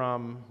parent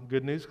from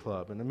Good News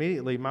Club." And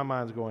immediately my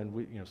mind's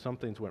going,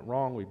 something's went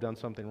wrong, we've done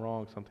something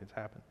wrong, something's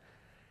happened.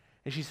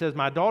 And she says,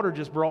 "My daughter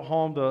just brought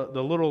home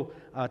the little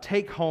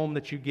take-home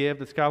that you give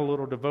that's got a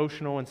little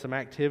devotional and some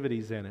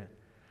activities in it."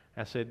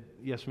 I said,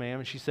 "Yes, ma'am."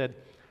 And she said,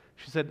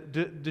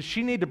 "Does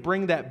she need to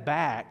bring that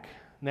back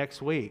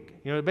next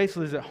week?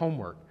 Basically, is it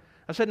homework?"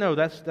 I said, "No,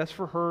 that's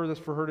for her. That's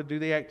for her to do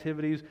the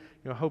activities.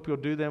 I hope you'll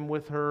do them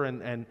with her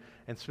and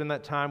spend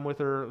that time with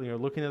her,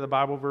 looking at the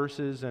Bible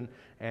verses and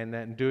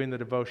doing the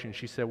devotion."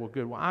 She said, "Well,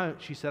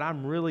 good." She said,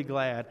 "I'm really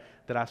glad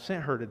that I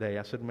sent her today."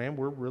 I said, "Ma'am,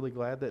 we're really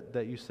glad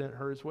that you sent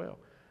her as well."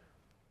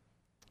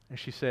 And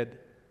she said,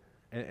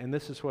 and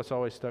this is what's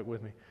always stuck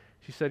with me,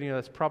 she said,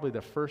 "That's probably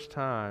the first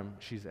time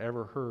she's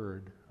ever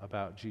heard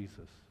about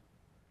Jesus."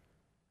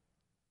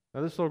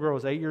 Now, this little girl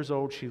was 8 years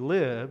old. She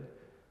lived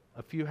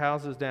a few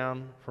houses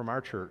down from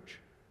our church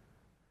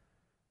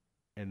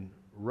in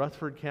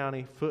Rutherford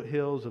County,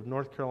 foothills of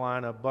North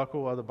Carolina,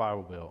 buckle of the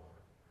Bible Belt.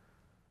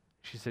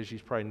 She says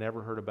she's probably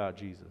never heard about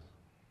Jesus.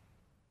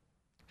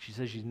 She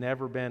says she's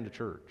never been to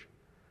church.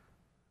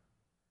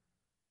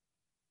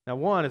 Now,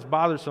 one, it's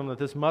bothersome that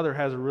this mother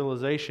has a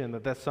realization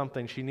that that's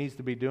something she needs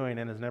to be doing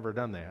and has never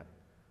done that.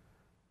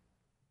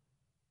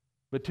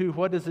 But two,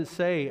 what does it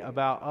say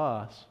about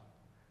us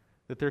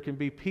that there can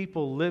be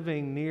people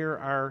living near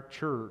our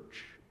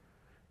church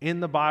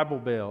in the Bible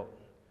Belt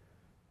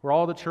where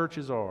all the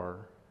churches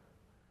are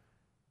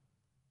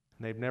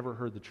and they've never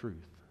heard the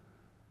truth?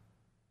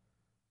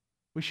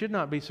 We should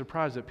not be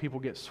surprised that people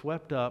get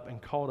swept up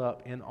and caught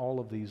up in all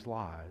of these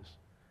lies,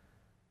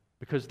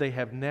 because they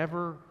have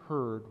never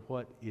heard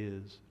what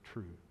is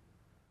true.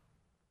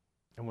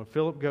 And when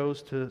Philip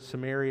goes to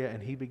Samaria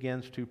and he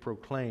begins to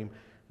proclaim,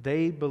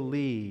 they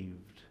believed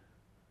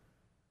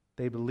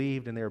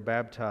and they were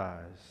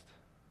baptized,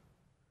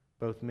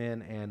 both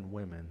men and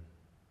women.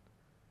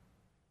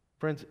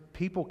 Friends,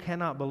 people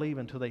cannot believe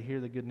until they hear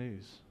the good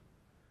news.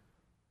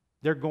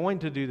 They're going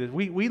to do this.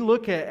 We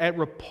look at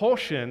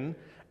repulsion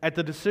at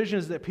the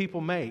decisions that people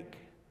make.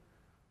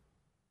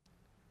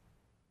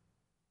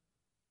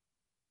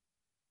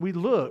 We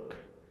look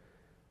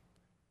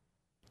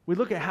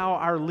at how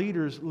our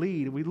leaders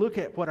lead. We look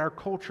at what our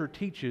culture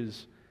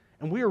teaches,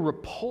 and we are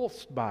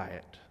repulsed by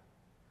it.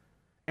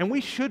 And we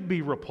should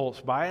be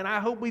repulsed by it, and I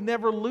hope we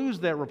never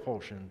lose that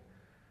repulsion.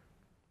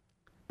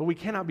 But we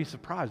cannot be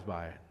surprised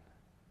by it,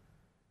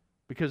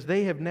 because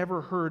they have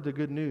never heard the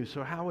good news,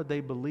 so how would they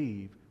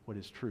believe what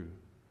is true?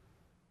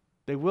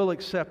 They will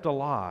accept a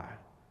lie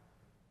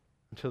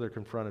until they're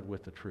confronted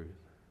with the truth.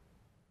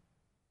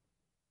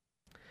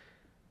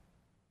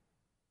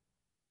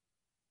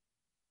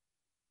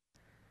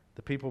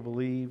 The people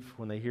believe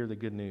when they hear the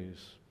good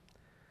news.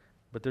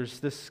 But there's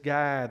this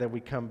guy that we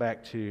come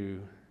back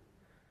to,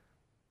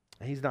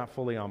 and he's not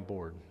fully on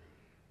board.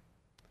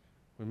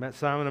 We met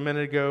Simon a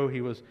minute ago.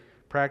 He was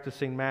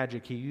practicing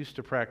magic. He used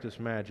to practice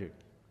magic.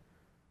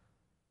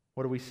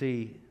 What do we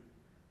see?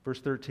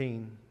 Verse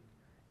 13.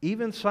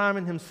 Even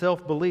Simon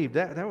himself believed.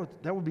 That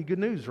would be good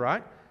news,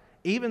 right?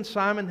 Even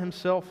Simon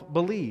himself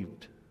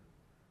believed.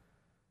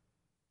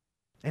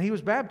 And he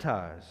was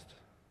baptized.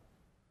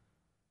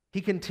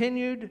 He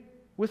continued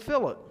with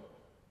Philip.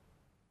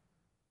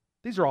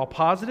 These are all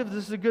positive.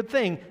 This is a good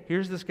thing.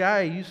 Here's this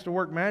guy who used to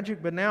work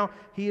magic, but now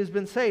he has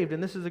been saved,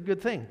 and this is a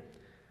good thing.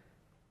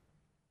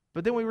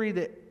 But then we read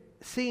that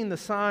seeing the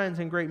signs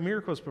and great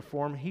miracles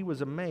performed, he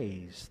was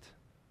amazed.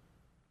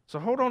 So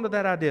hold on to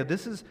that idea.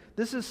 This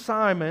is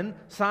Simon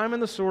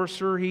the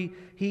sorcerer.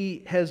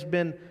 He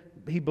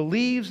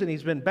believes and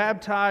he's been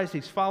baptized.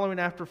 He's following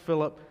after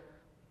Philip.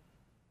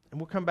 And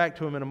we'll come back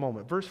to him in a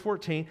moment. Verse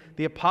 14,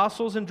 the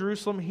apostles in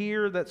Jerusalem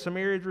hear that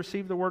Samaria had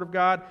received the word of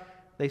God.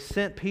 They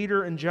sent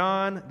Peter and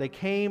John. They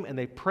came and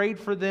they prayed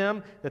for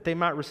them that they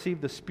might receive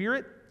the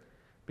Spirit,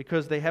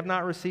 because they have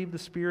not received the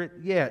Spirit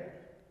yet.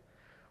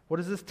 What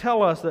does this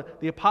tell us? That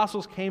the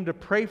apostles came to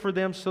pray for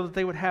them so that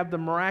they would have the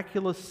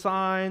miraculous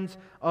signs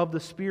of the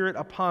Spirit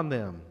upon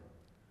them.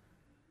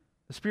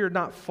 The Spirit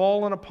not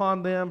fallen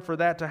upon them for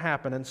that to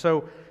happen. And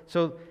so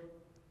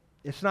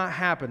it's not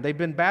happened. They've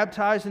been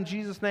baptized in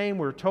Jesus' name.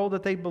 We're told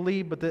that they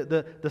believe, but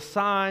the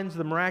signs,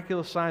 the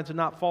miraculous signs, have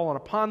not fallen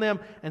upon them.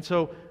 And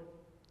so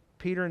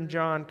Peter and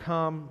John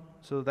come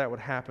so that would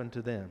happen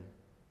to them.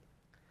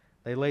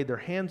 They laid their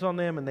hands on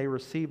them and they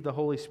received the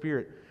Holy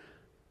Spirit.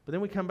 But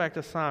then we come back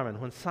to Simon.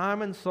 When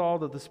Simon saw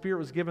that the Spirit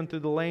was given through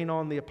the laying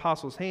on the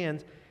apostles'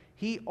 hands,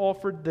 he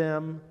offered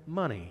them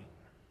money.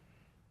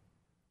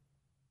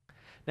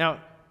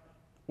 Now,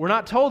 we're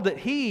not told that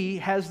he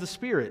has the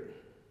Spirit.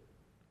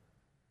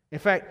 In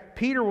fact,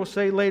 Peter will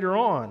say later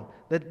on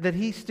that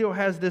he still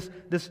has this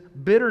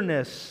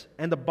bitterness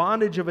and the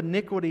bondage of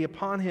iniquity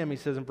upon him, he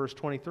says in verse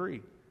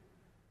 23.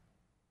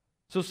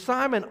 So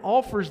Simon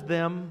offers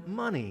them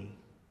money.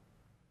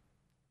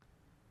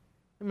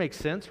 It makes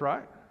sense,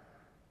 right?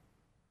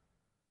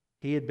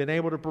 He had been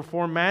able to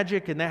perform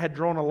magic, and that had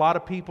drawn a lot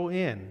of people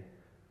in.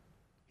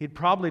 He'd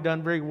probably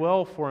done very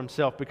well for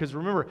himself because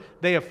remember,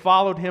 they have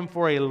followed him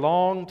for a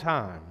long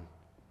time.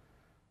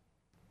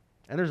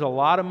 And there's a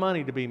lot of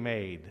money to be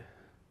made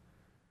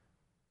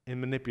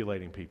in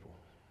manipulating people.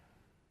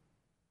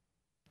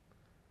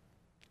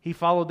 He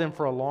followed them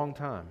for a long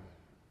time.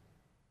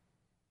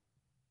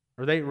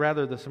 Or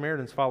the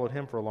Samaritans followed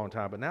him for a long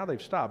time, but now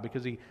they've stopped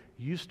because he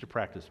used to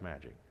practice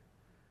magic.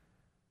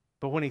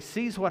 But when he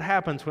sees what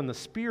happens when the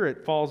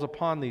Spirit falls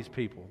upon these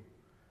people,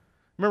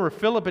 remember,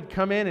 Philip had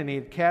come in and he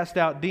had cast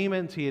out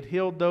demons. He had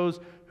healed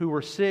those who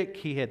were sick.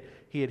 He had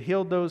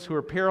healed those who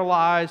were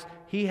paralyzed.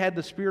 He had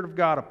the Spirit of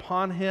God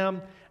upon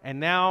him.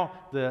 And now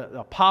the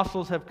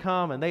apostles have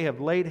come and they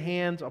have laid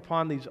hands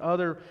upon these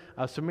other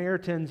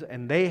Samaritans,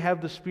 and they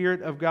have the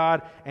Spirit of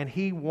God, and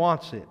he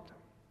wants it.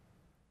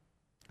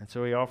 And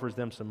so he offers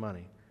them some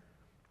money.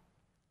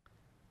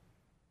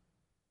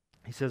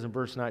 He says in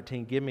verse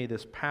 19, "Give me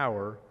this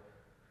power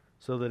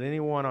so that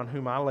anyone on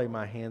whom I lay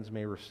my hands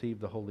may receive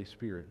the Holy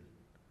Spirit."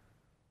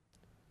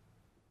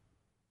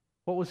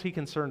 What was he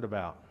concerned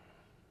about?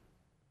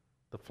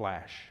 The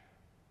flash,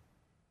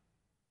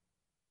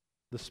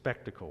 the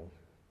spectacle,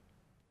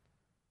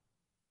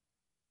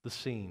 the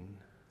scene,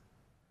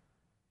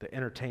 the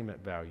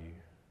entertainment value.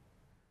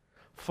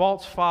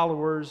 False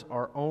followers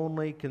are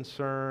only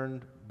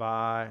concerned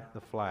by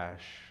the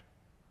flash.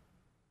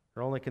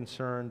 They're only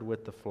concerned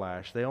with the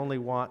flash. They only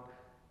want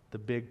the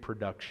big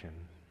production.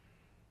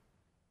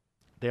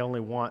 They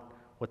only want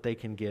what they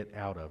can get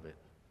out of it.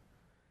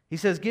 He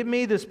says, "Give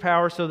me this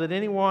power so that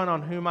anyone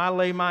on whom I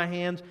lay my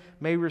hands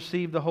may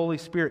receive the Holy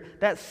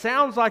Spirit." That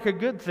sounds like a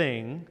good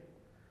thing,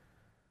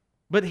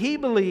 but he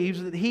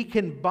believes that he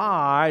can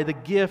buy the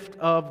gift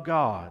of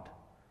God.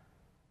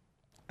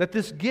 That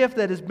this gift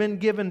that has been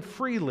given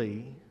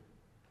freely,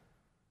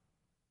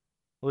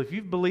 well, if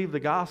you've believed the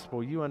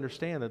gospel, you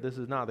understand that this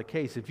is not the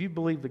case. If you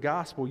believe the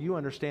gospel, you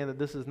understand that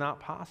this is not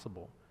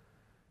possible.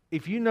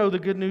 If you know the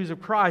good news of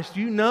Christ,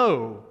 you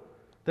know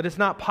that it's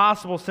not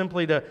possible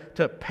simply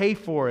to pay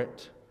for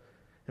it.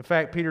 In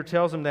fact, Peter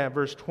tells him that in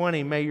verse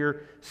 20, "May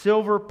your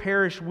silver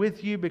perish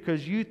with you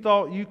because you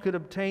thought you could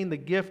obtain the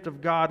gift of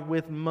God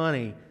with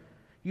money.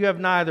 You have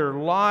neither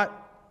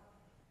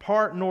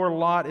part nor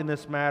lot in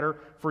this matter,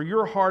 for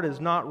your heart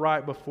is not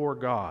right before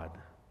God."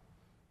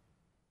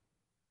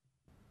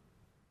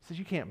 He says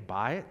you can't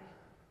buy it.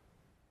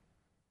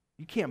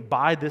 You can't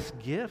buy this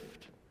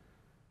gift.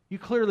 You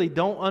clearly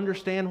don't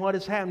understand what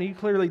is happening. You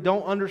clearly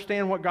don't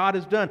understand what God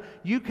has done.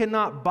 You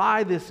cannot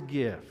buy this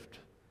gift.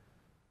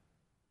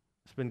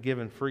 It's been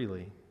given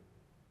freely.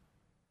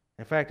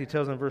 In fact, he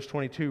tells in verse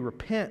 22,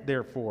 "Repent,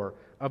 therefore,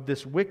 of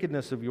this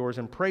wickedness of yours,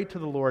 and pray to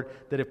the Lord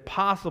that if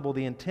possible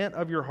the intent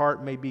of your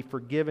heart may be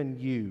forgiven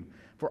you.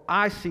 For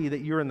I see that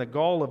you're in the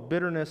gall of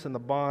bitterness and the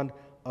bond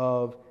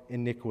of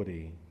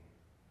iniquity."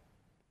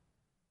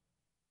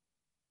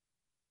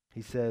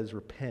 He says,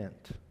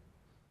 repent.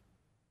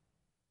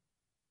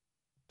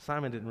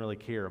 Simon didn't really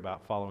care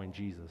about following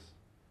Jesus.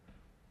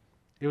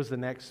 It was the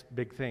next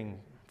big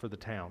thing for the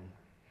town.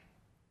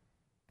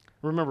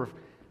 Remember,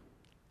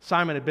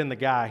 Simon had been the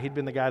guy. He'd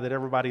been the guy that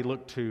everybody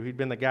looked to. He'd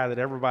been the guy that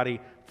everybody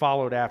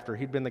followed after.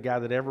 He'd been the guy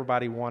that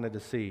everybody wanted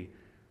to see.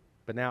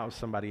 But now it was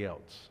somebody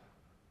else.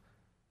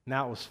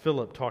 Now it was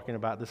Philip talking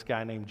about this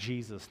guy named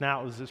Jesus.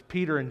 Now it was this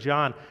Peter and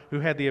John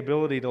who had the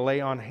ability to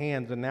lay on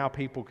hands, and now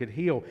people could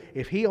heal.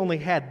 If he only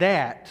had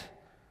that,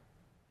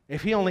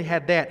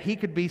 he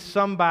could be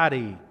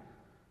somebody.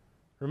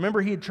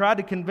 Remember, he had tried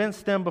to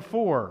convince them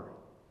before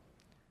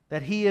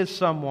that he is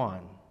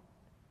someone.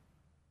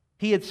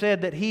 He had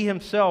said that he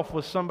himself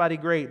was somebody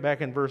great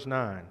back in verse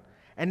 9.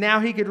 And now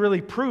he could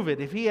really prove it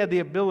if he had the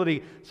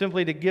ability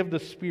simply to give the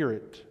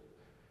Spirit.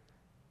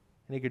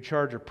 And he could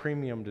charge a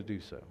premium to do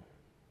so.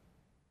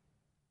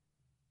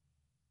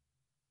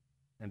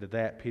 And to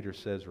that, Peter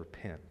says,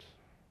 repent.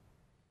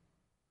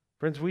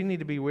 Friends, we need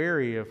to be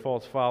wary of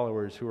false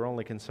followers who are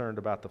only concerned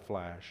about the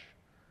flash,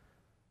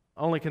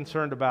 only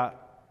concerned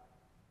about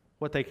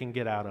what they can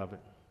get out of it,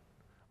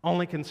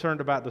 only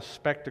concerned about the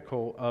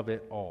spectacle of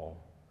it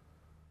all.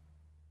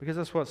 Because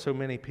that's what so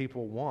many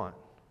people want.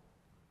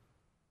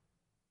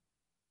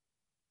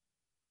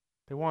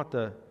 They want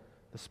the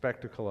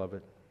spectacle of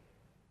it.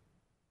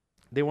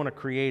 They want to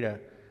create a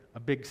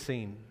big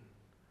scene.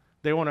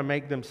 They want to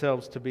make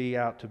themselves to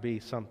be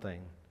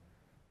something.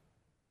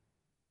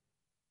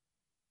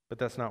 But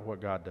that's not what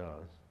God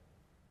does.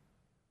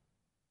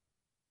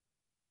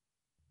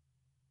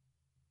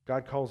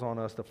 God calls on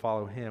us to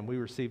follow Him. We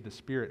receive the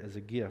Spirit as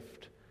a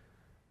gift.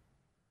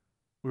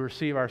 We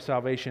receive our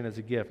salvation as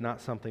a gift, not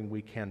something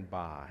we can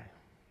buy.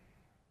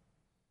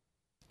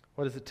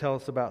 What does it tell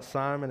us about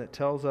Simon? It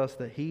tells us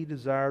that he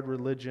desired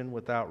religion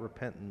without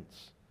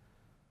repentance.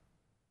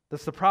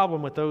 That's the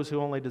problem with those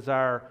who only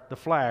desire the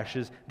flash,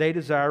 is they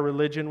desire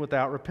religion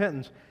without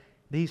repentance.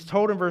 He's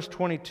told in verse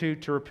 22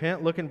 to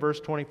repent. Look in verse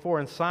 24.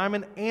 And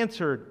Simon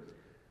answered,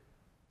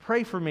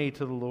 Pray for me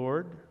to the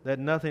Lord, that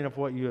nothing of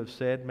what you have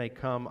said may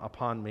come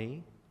upon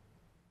me.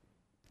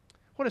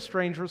 What a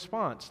strange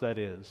response that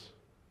is.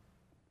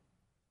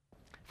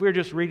 If we were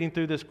just reading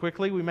through this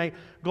quickly, we may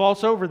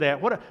gloss over that.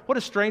 What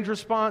a strange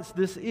response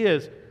this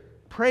is.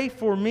 Pray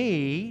for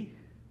me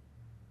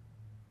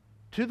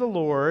to the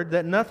Lord,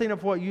 that nothing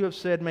of what you have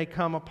said may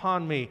come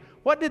upon me.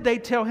 What did they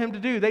tell him to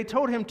do? They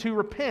told him to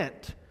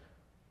repent.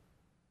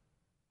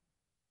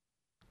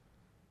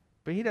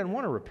 But he doesn't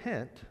want to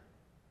repent.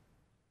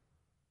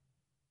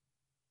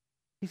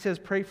 He says,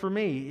 pray for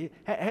me.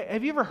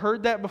 Have you ever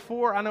heard that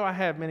before? I know I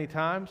have many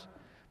times.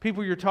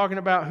 People you're talking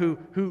about who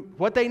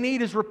what they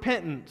need is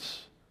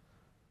repentance.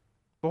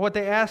 But what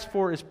they ask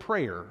for is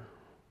prayer.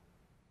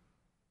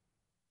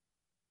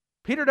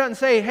 Peter doesn't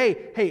say,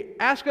 hey,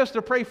 ask us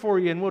to pray for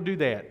you and we'll do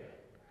that.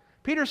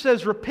 Peter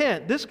says,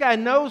 repent. This guy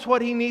knows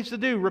what he needs to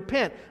do,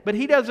 repent. But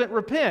he doesn't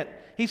repent.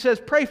 He says,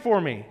 pray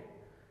for me.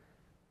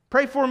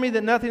 Pray for me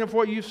that nothing of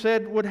what you've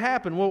said would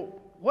happen.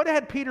 Well, what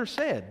had Peter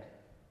said?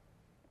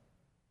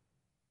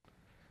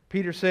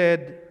 Peter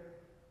said,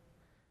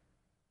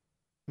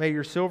 may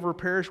your silver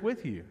perish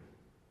with you.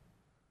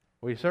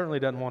 Well, he certainly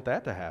doesn't want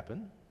that to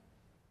happen.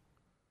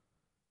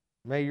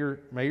 May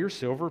your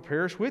silver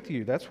perish with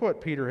you. That's what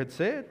Peter had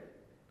said.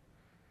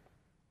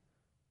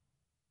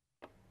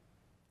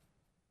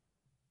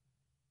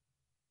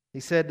 He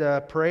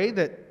said, pray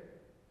that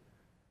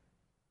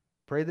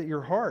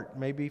your heart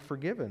may be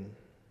forgiven.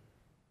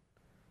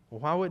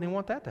 Well, why wouldn't he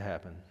want that to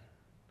happen?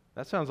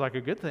 That sounds like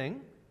a good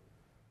thing.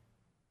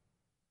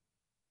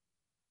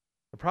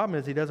 The problem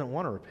is he doesn't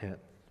want to repent.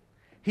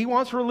 He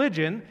wants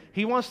religion,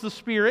 he wants the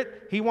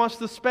spirit, he wants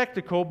the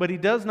spectacle, but he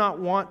does not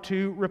want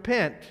to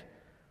repent.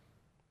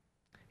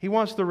 He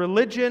wants the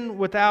religion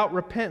without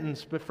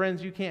repentance, but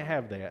friends, you can't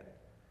have that.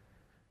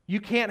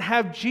 You can't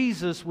have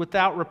Jesus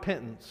without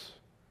repentance.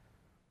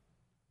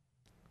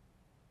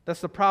 That's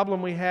the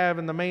problem we have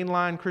in the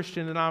mainline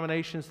Christian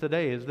denominations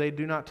today, is they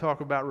do not talk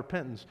about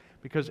repentance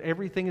because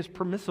everything is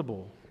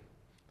permissible.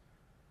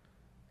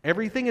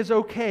 Everything is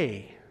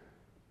okay.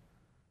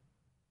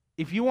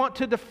 If you want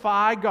to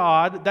defy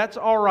God, that's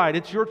all right.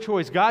 It's your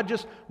choice. God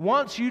just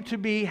wants you to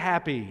be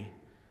happy.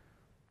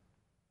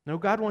 No,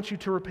 God wants you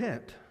to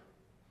repent.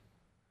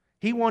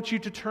 He wants you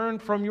to turn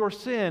from your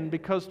sin,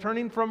 because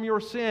turning from your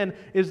sin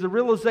is the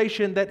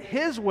realization that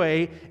His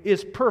way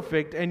is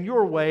perfect and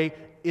your way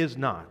is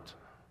not.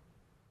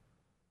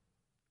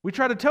 We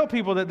try to tell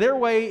people that their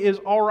way is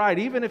all right,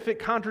 even if it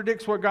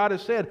contradicts what God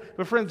has said.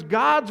 But friends,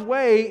 God's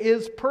way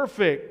is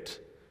perfect.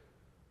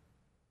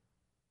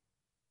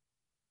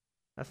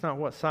 That's not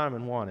what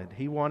Simon wanted.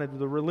 He wanted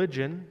the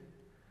religion,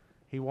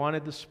 he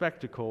wanted the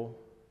spectacle,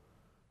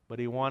 but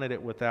he wanted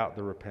it without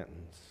the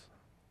repentance.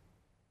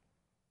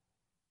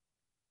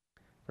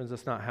 Friends,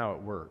 that's not how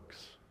it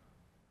works.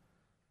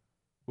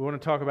 We want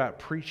to talk about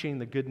preaching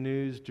the good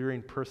news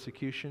during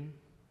persecution,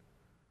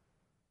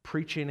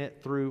 preaching it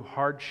through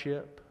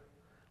hardship,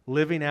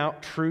 living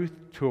out truth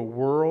to a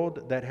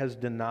world that has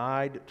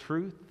denied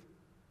truth.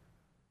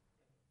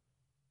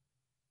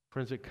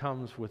 Friends, it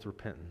comes with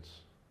repentance.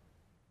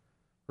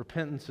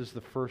 Repentance is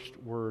the first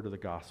word of the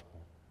gospel.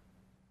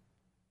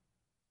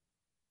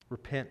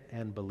 Repent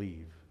and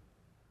believe.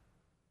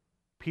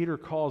 Peter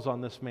calls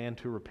on this man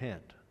to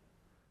repent,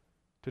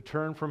 to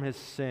turn from his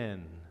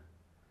sin,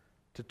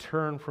 to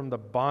turn from the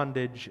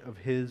bondage of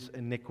his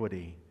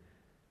iniquity.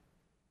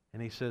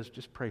 And he says,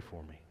 just pray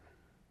for me.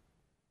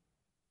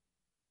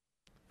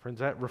 Friends,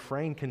 that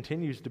refrain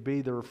continues to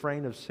be the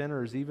refrain of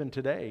sinners even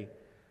today.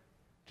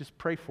 Just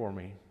pray for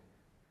me.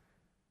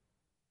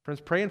 Friends,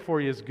 praying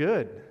for you is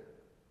good.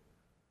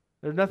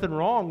 There's nothing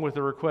wrong with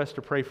a request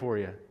to pray for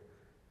you.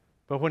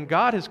 But when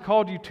God has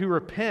called you to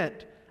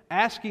repent,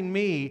 asking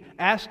me,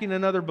 asking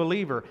another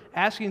believer,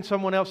 asking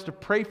someone else to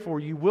pray for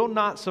you will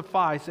not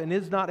suffice and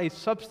is not a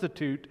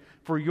substitute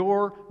for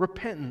your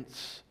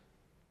repentance.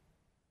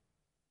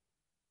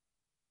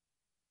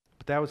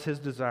 But that was his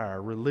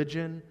desire,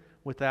 religion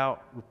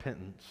without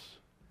repentance.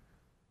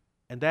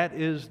 And that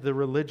is the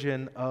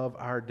religion of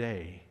our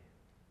day.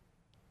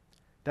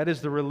 That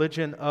is the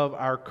religion of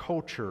our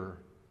culture.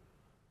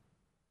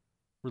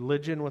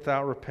 Religion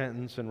without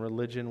repentance and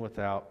religion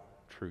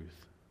without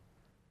truth.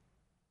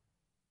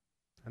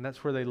 And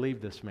that's where they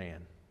leave this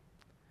man,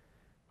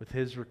 with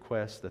his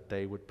request that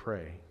they would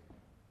pray.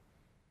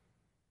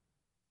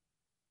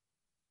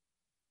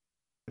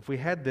 If we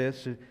had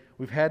this,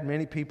 we've had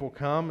many people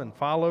come and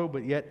follow,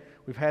 but yet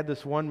we've had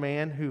this one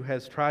man who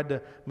has tried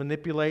to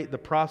manipulate the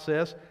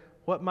process.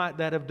 What might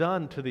that have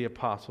done to the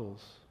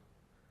apostles?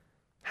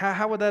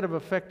 How would that have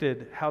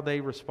affected how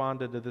they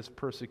responded to this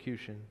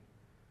persecution?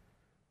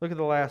 Look at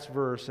the last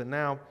verse. And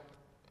now,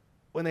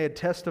 when they had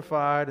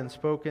testified and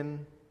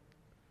spoken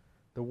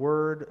the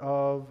word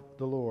of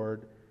the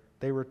Lord,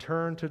 they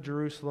returned to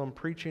Jerusalem,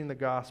 preaching the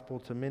gospel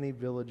to many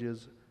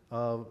villages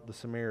of the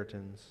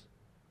Samaritans.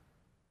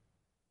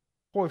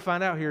 What we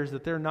find out here is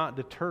that they're not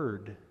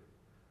deterred.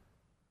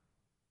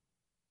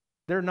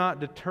 They're not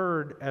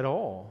deterred at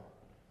all.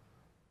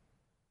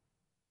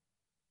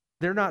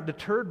 They're not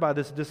deterred by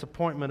this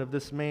disappointment of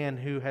this man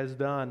who has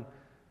done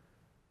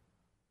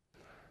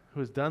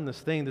this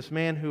thing, this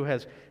man who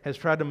has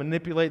tried to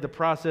manipulate the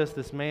process,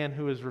 this man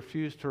who has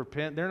refused to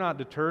repent. They're not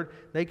deterred.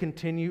 They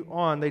continue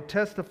on. They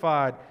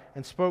testified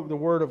and spoke the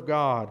word of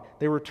God.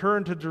 They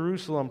returned to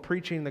Jerusalem,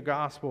 preaching the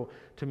gospel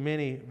to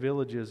many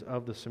villages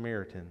of the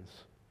Samaritans.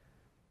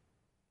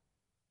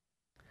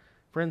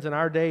 Friends, in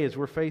our day, as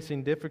we're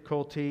facing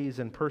difficulties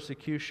and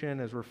persecution,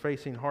 as we're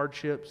facing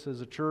hardships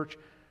as a church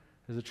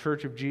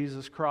of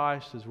Jesus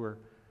Christ, as we're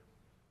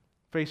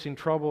facing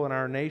trouble in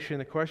our nation,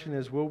 the question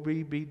is, will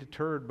we be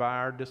deterred by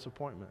our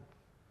disappointment?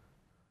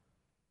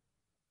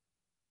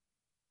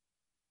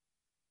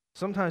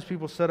 Sometimes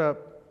people set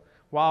up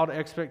wild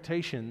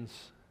expectations.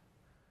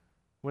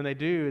 When they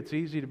do, it's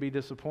easy to be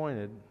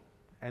disappointed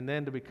and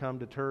then to become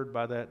deterred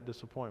by that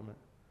disappointment.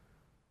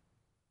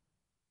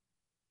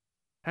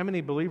 How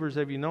many believers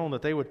have you known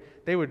that they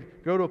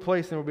would go to a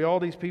place and there would be all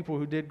these people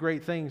who did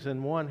great things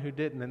and one who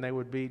didn't, and they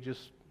would be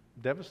just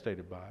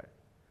devastated by it?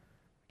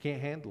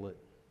 Can't handle it.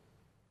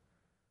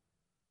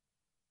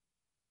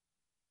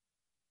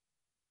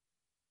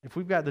 If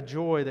we've got the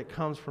joy that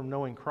comes from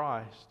knowing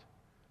Christ,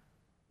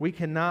 we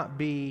cannot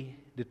be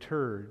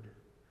deterred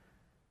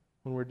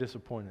when we're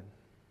disappointed.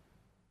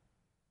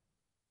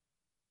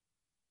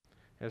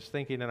 I was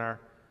thinking in our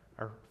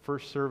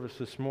first service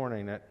this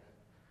morning at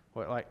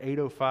like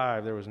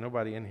 8:05, there was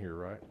nobody in here,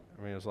 right?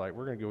 I mean, it was like,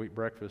 we're going to go eat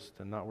breakfast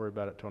and not worry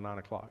about it till 9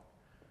 o'clock.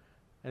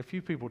 And a few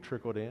people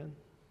trickled in.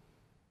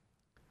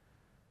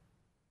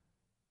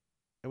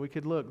 And we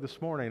could look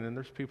this morning, and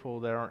there's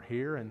people that aren't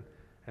here, and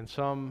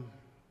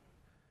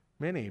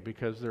many,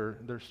 because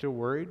they're still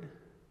worried,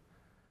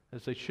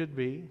 as they should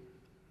be,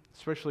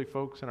 especially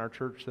folks in our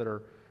church that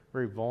are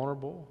very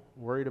vulnerable,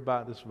 worried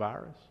about this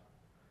virus.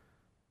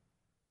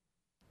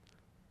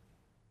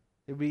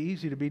 It would be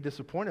easy to be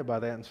disappointed by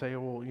that and say,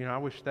 well, I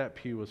wish that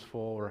pew was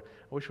full, or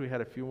I wish we had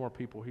a few more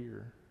people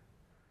here.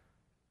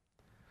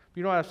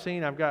 You know what I've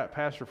seen? I've got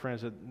pastor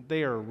friends that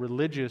they are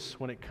religious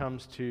when it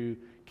comes to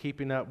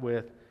keeping up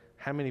with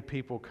how many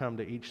people come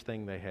to each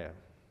thing they have.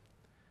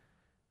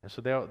 And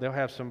so they'll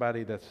have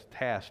somebody that's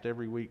tasked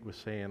every week with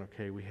saying,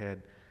 okay, we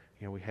had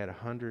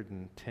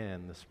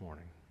 110 this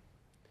morning.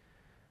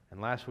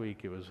 And last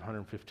week it was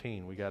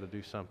 115. We got to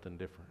do something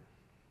different.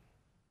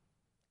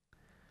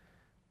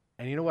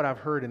 And you know what I've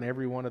heard in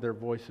every one of their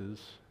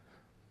voices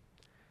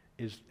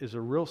is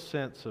a real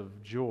sense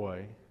of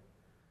joy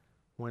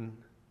when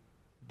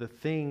the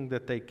thing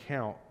that they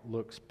count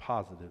looks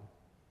positive.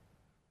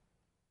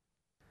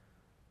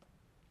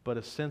 But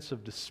a sense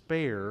of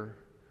despair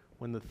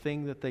when the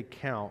thing that they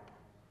count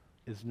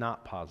is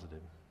not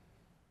positive.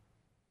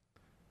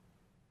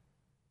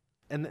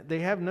 And they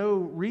have no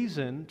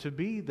reason to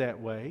be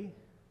that way,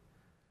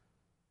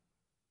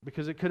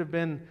 because it could have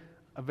been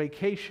a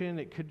vacation,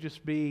 it could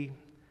just be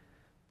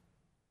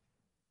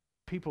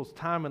people's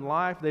time in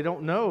life. They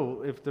don't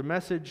know if the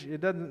message,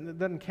 it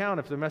doesn't count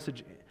if the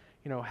message,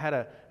 had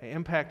an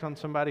impact on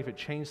somebody, if it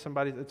changed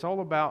somebody. It's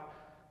all about,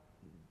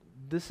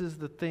 this is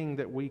the thing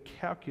that we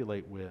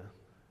calculate with.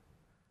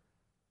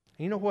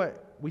 You know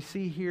what we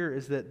see here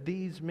is that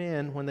these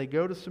men, when they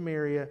go to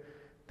Samaria,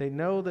 they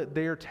know that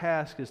their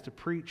task is to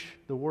preach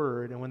the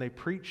word, and when they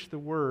preach the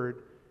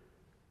word,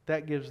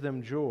 that gives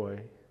them joy.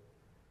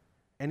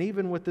 And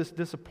even with this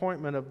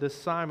disappointment of this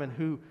Simon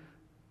who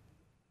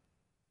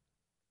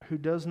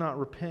does not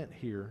repent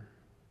here,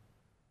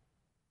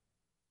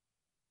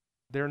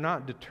 they're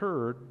not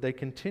deterred, they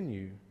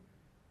continue.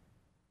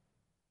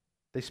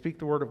 They speak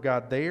the word of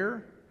God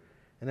there,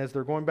 and as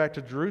they're going back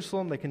to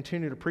Jerusalem, they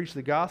continue to preach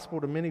the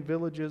gospel to many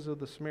villages of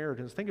the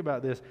Samaritans. Think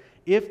about this.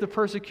 If the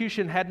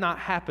persecution had not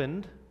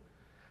happened,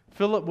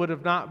 Philip would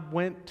have not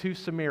went to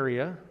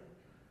Samaria,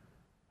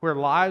 where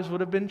lives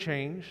would have been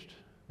changed.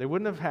 They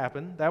wouldn't have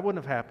happened. That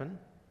wouldn't have happened.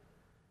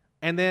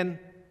 And then,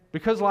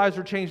 because lives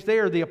were changed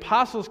there, the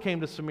apostles came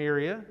to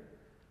Samaria.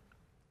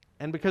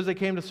 And because they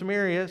came to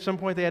Samaria, at some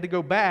point they had to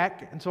go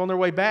back. And so on their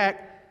way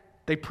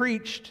back, they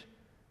preached.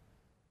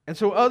 And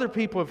so other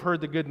people have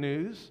heard the good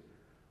news,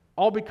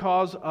 all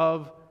because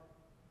of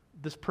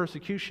this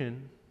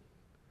persecution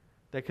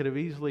that could have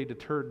easily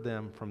deterred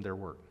them from their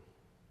work.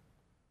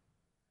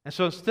 And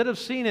so instead of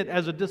seeing it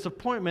as a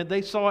disappointment,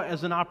 they saw it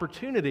as an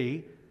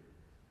opportunity,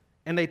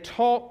 and they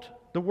taught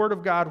the Word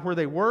of God where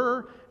they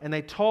were, and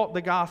they taught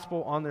the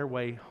gospel on their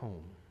way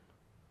home.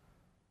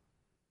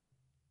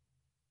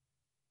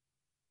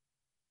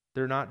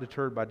 They're not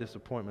deterred by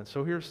disappointment.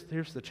 So here's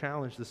the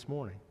challenge this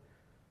morning.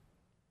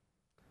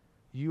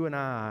 You and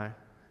I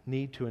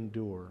need to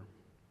endure.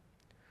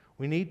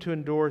 We need to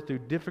endure through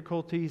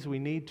difficulties. We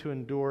need to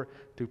endure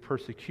through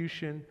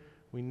persecution.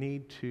 We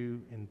need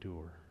to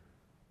endure.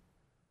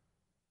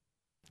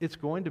 It's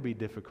going to be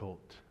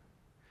difficult.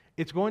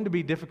 It's going to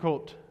be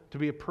difficult to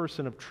be a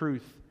person of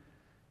truth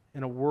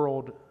in a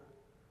world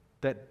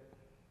that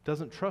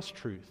doesn't trust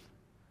truth,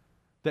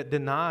 that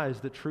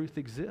denies that truth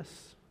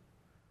exists.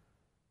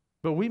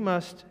 But we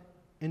must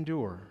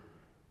endure.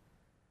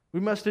 We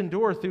must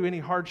endure through any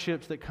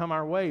hardships that come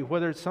our way,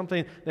 whether it's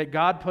something that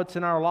God puts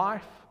in our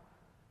life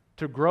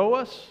to grow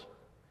us,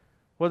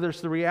 whether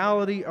it's the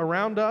reality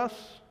around us,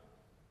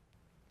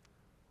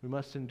 we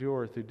must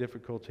endure through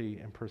difficulty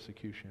and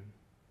persecution.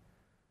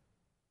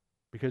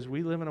 Because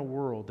we live in a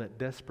world that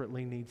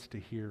desperately needs to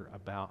hear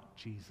about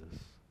Jesus.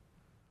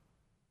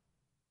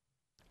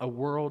 A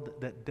world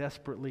that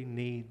desperately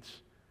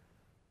needs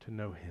to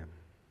know Him.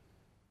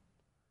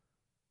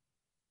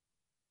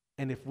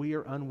 And if we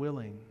are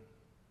unwilling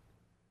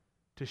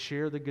to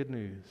share the good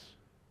news,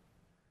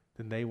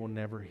 then they will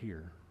never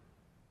hear.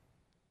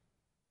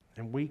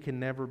 And we can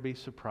never be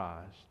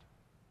surprised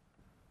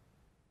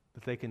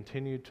that they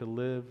continue to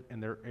live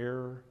in their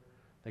error,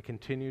 they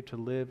continue to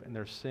live in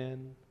their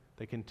sin,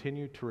 they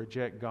continue to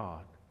reject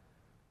God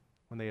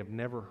when they have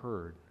never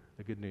heard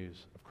the good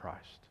news of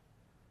Christ.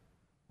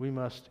 We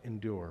must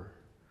endure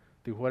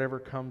through whatever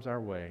comes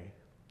our way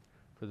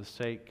for the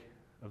sake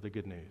of the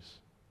good news.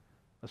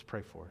 Let's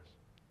pray for us.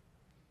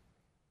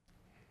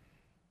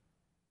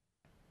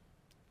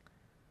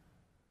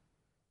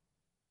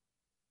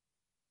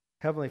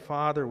 Heavenly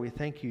Father, we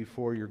thank you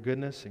for your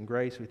goodness and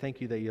grace. We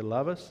thank you that you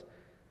love us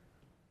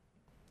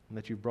and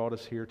that you brought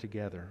us here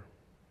together.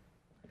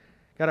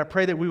 God, I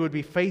pray that we would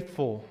be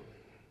faithful.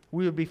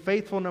 We would be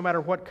faithful no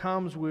matter what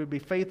comes. We would be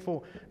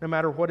faithful no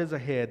matter what is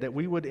ahead, that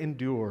we would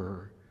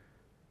endure.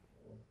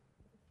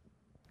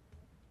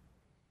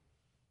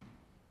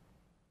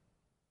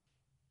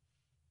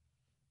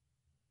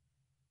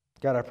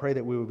 God, I pray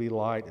that we would be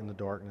light in the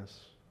darkness,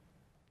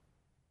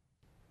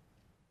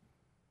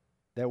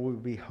 that we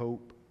would be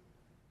hope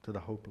to the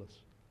hopeless,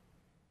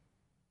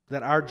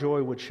 that our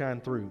joy would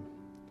shine through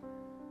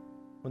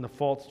when the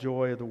false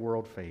joy of the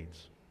world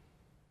fades.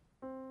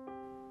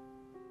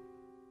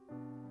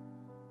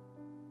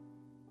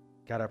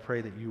 God, I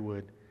pray that you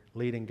would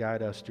lead and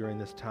guide us during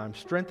this time.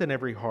 Strengthen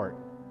every heart.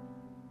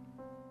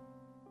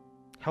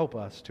 Help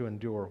us to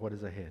endure what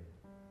is ahead.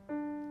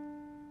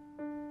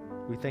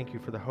 We thank you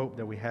for the hope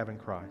that we have in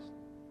Christ,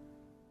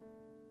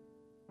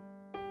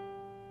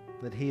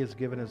 that He has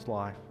given His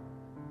life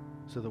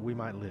so that we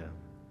might live.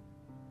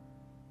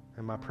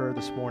 And my prayer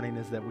this morning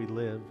is that we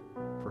live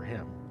for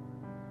Him.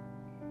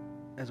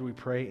 As we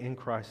pray in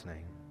Christ's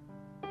name,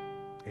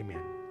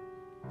 amen.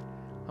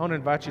 I want to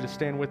invite you to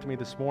stand with me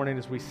this morning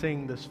as we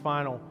sing this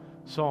final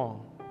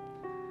song.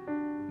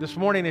 This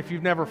morning, if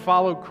you've never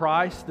followed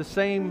Christ, the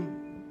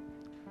same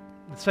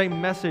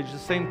message, the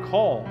same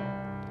call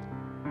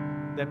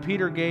that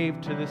Peter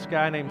gave to this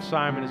guy named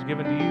Simon is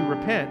given to you.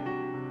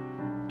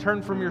 Repent.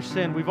 Turn from your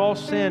sin. We've all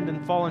sinned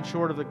and fallen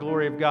short of the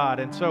glory of God.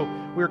 And so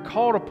we're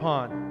called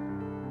upon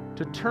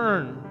to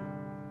turn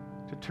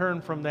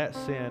from that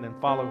sin and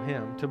follow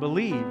Him, to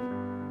believe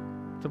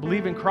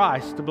in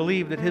Christ, to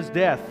believe that His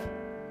death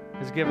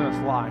has given us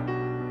life.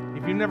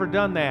 If you've never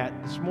done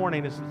that, this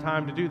morning is the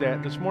time to do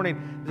that. This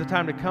morning is the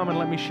time to come and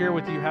let me share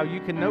with you how you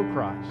can know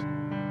Christ.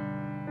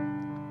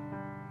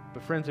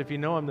 But friends, if you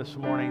know Him this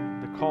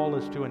morning, the call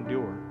is to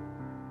endure.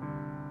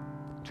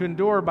 To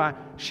endure by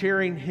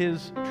sharing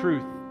His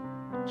truth,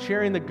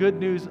 sharing the good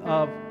news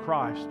of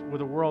Christ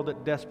with a world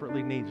that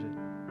desperately needs it.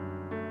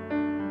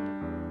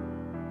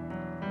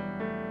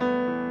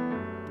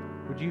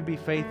 Would you be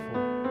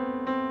faithful?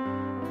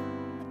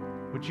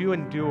 Would you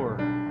endure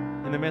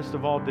in the midst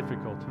of all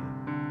difficulty?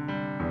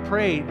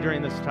 Pray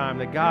during this time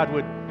that God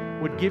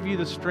would give you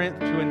the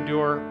strength to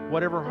endure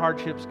whatever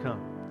hardships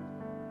come,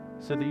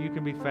 so that you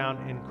can be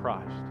found in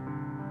Christ.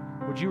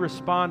 Would you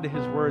respond to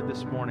His word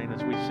this morning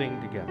as we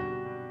sing together?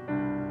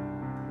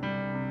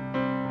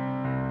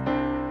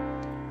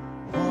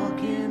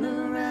 Walking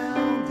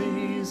around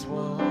these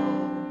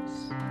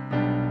walls,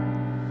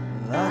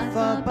 I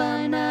thought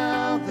by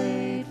now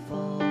they'd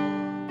fall,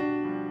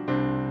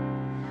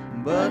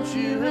 but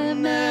you have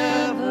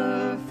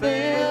never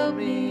failed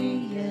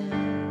me yet.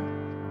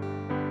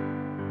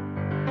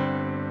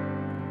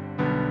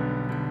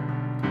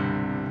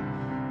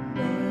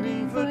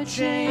 Waiting for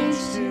change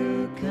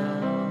to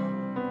come,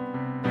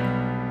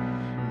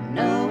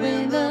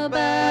 knowing the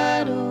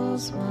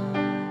battle's won,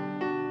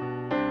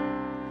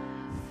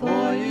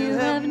 for you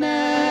have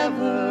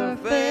never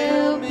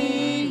failed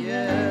me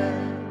yet.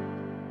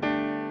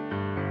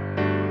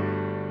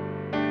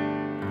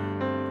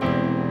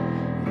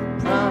 Your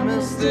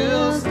promise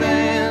still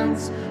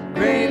stands,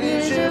 great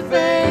is your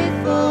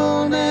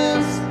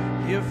faithfulness,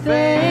 your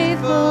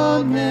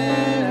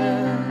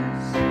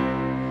faithfulness.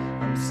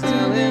 I'm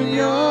still in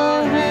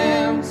your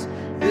hands,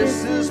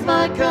 this is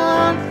my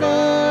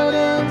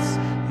confidence,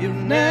 you've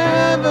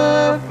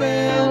never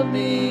failed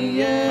me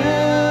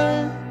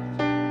yet.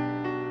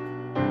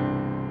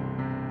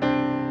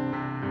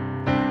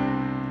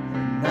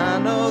 And I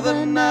know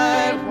the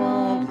night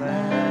won't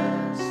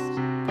last,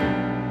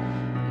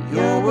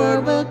 your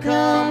word will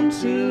come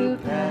to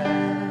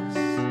pass.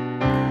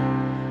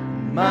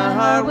 My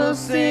heart will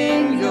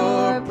sing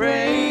your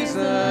praise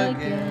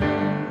again.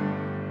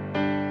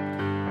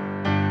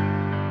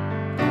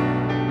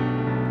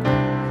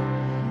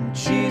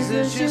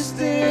 Jesus, you're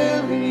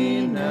still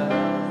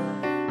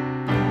enough.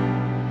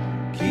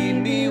 Keep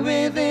me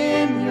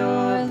within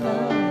your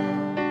love.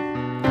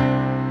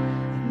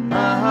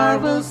 My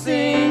heart will will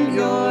sing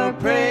your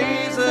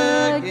praise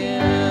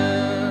again.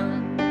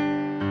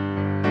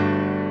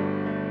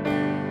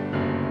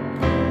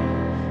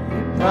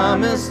 Your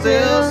promise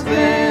still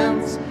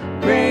stands.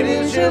 Great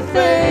is your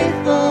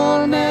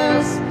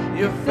faithfulness,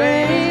 your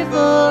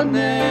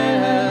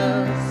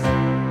faithfulness.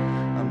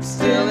 I'm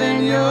still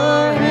in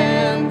your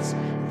hands.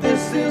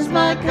 This is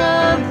my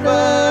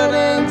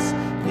confidence.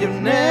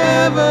 You've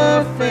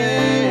never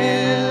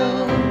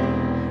failed.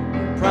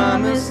 Your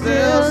promise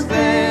still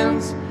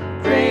stands.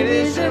 Great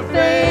is your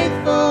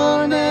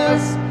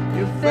faithfulness,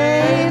 your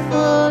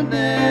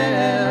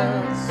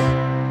faithfulness.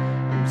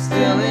 I'm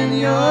still in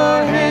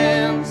your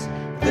hands.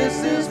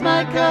 This is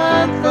my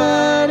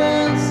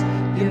confidence.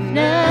 You've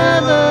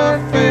never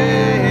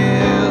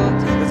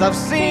failed. 'Cause I've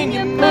seen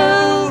you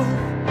move,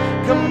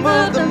 come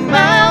move the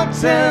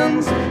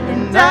mountains,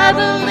 and I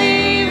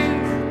believe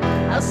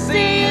I'll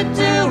see you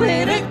do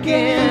it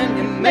again.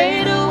 You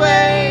made a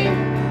way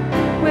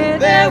where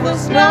there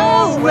was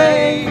no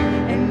way,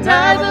 and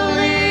I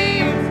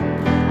believe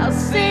I'll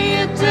see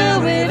you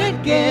do it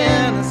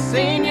again. I've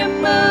seen you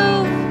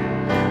move,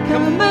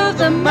 come move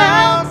the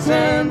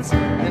mountains,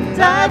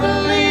 and I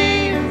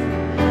believe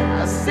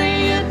I'll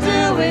see you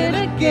do it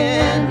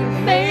again. You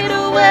made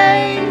a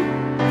way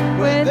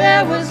where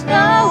there was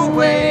no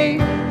way,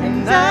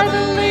 and I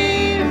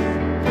believe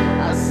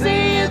I'll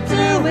see you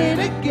do it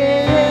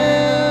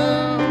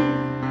again.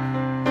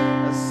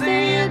 I'll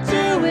see you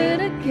do it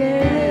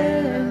again.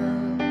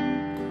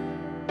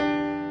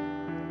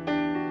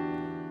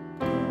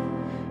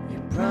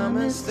 Your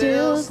promise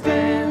still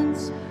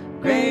stands.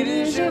 Great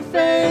is your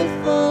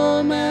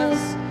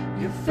faithfulness,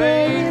 your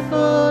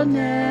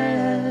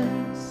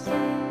faithfulness.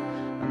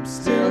 I'm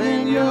still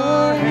in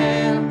your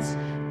hands.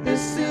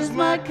 This is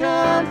my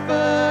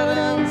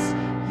confidence.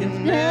 You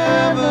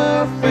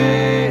never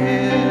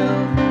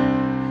failed.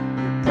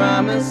 Your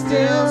promise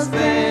still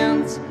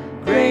stands.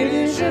 Great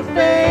is your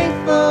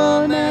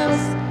faithfulness,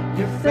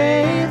 your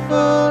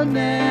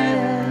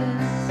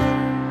faithfulness.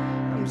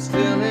 I'm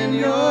still in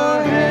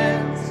your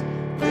hands.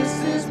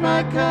 This is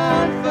my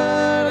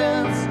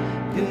confidence.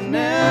 You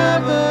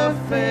never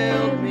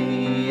failed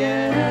me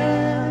yet.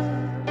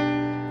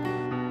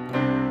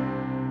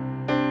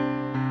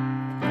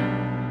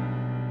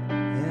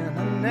 And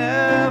I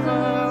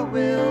never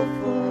will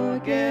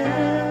forget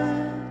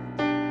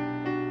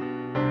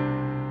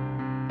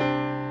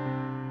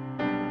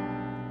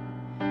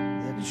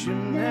that you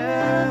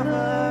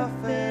never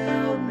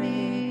failed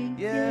me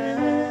yet.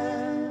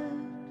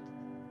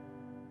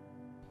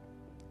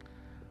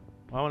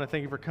 Well, I want to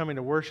thank you for coming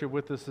to worship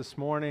with us this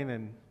morning,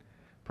 and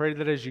pray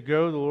that as you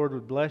go, the Lord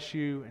would bless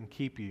you and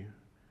keep you.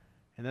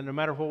 And that no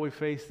matter what we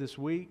face this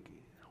week,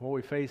 what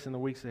we face in the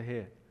weeks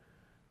ahead,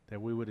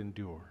 that we would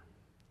endure.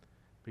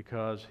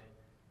 Because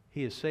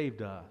He has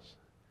saved us.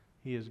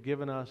 He has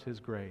given us His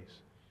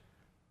grace.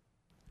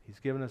 He's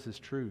given us His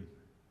truth.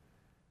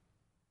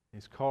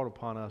 He's called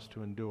upon us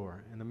to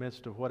endure in the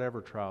midst of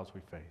whatever trials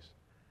we face.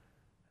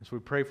 And so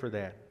we pray for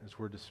that as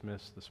we're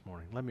dismissed this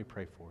morning. Let me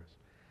pray for us.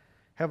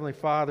 Heavenly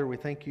Father, we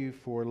thank you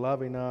for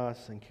loving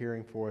us and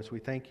caring for us. We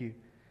thank you,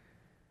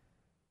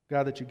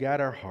 God, that you guide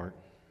our heart.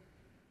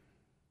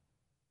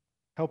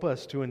 Help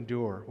us to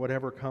endure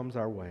whatever comes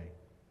our way,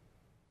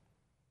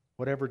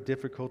 whatever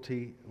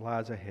difficulty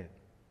lies ahead.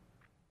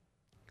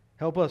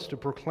 Help us to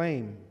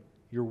proclaim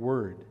your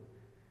word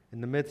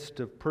in the midst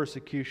of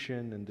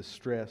persecution and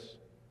distress.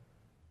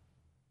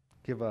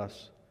 Give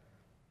us,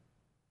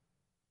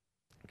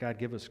 God,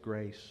 give us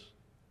grace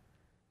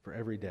for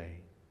every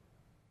day.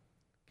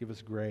 Give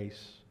us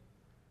grace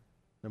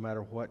no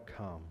matter what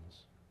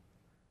comes.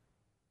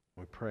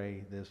 We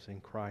pray this in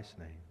Christ's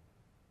name.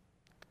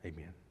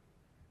 Amen.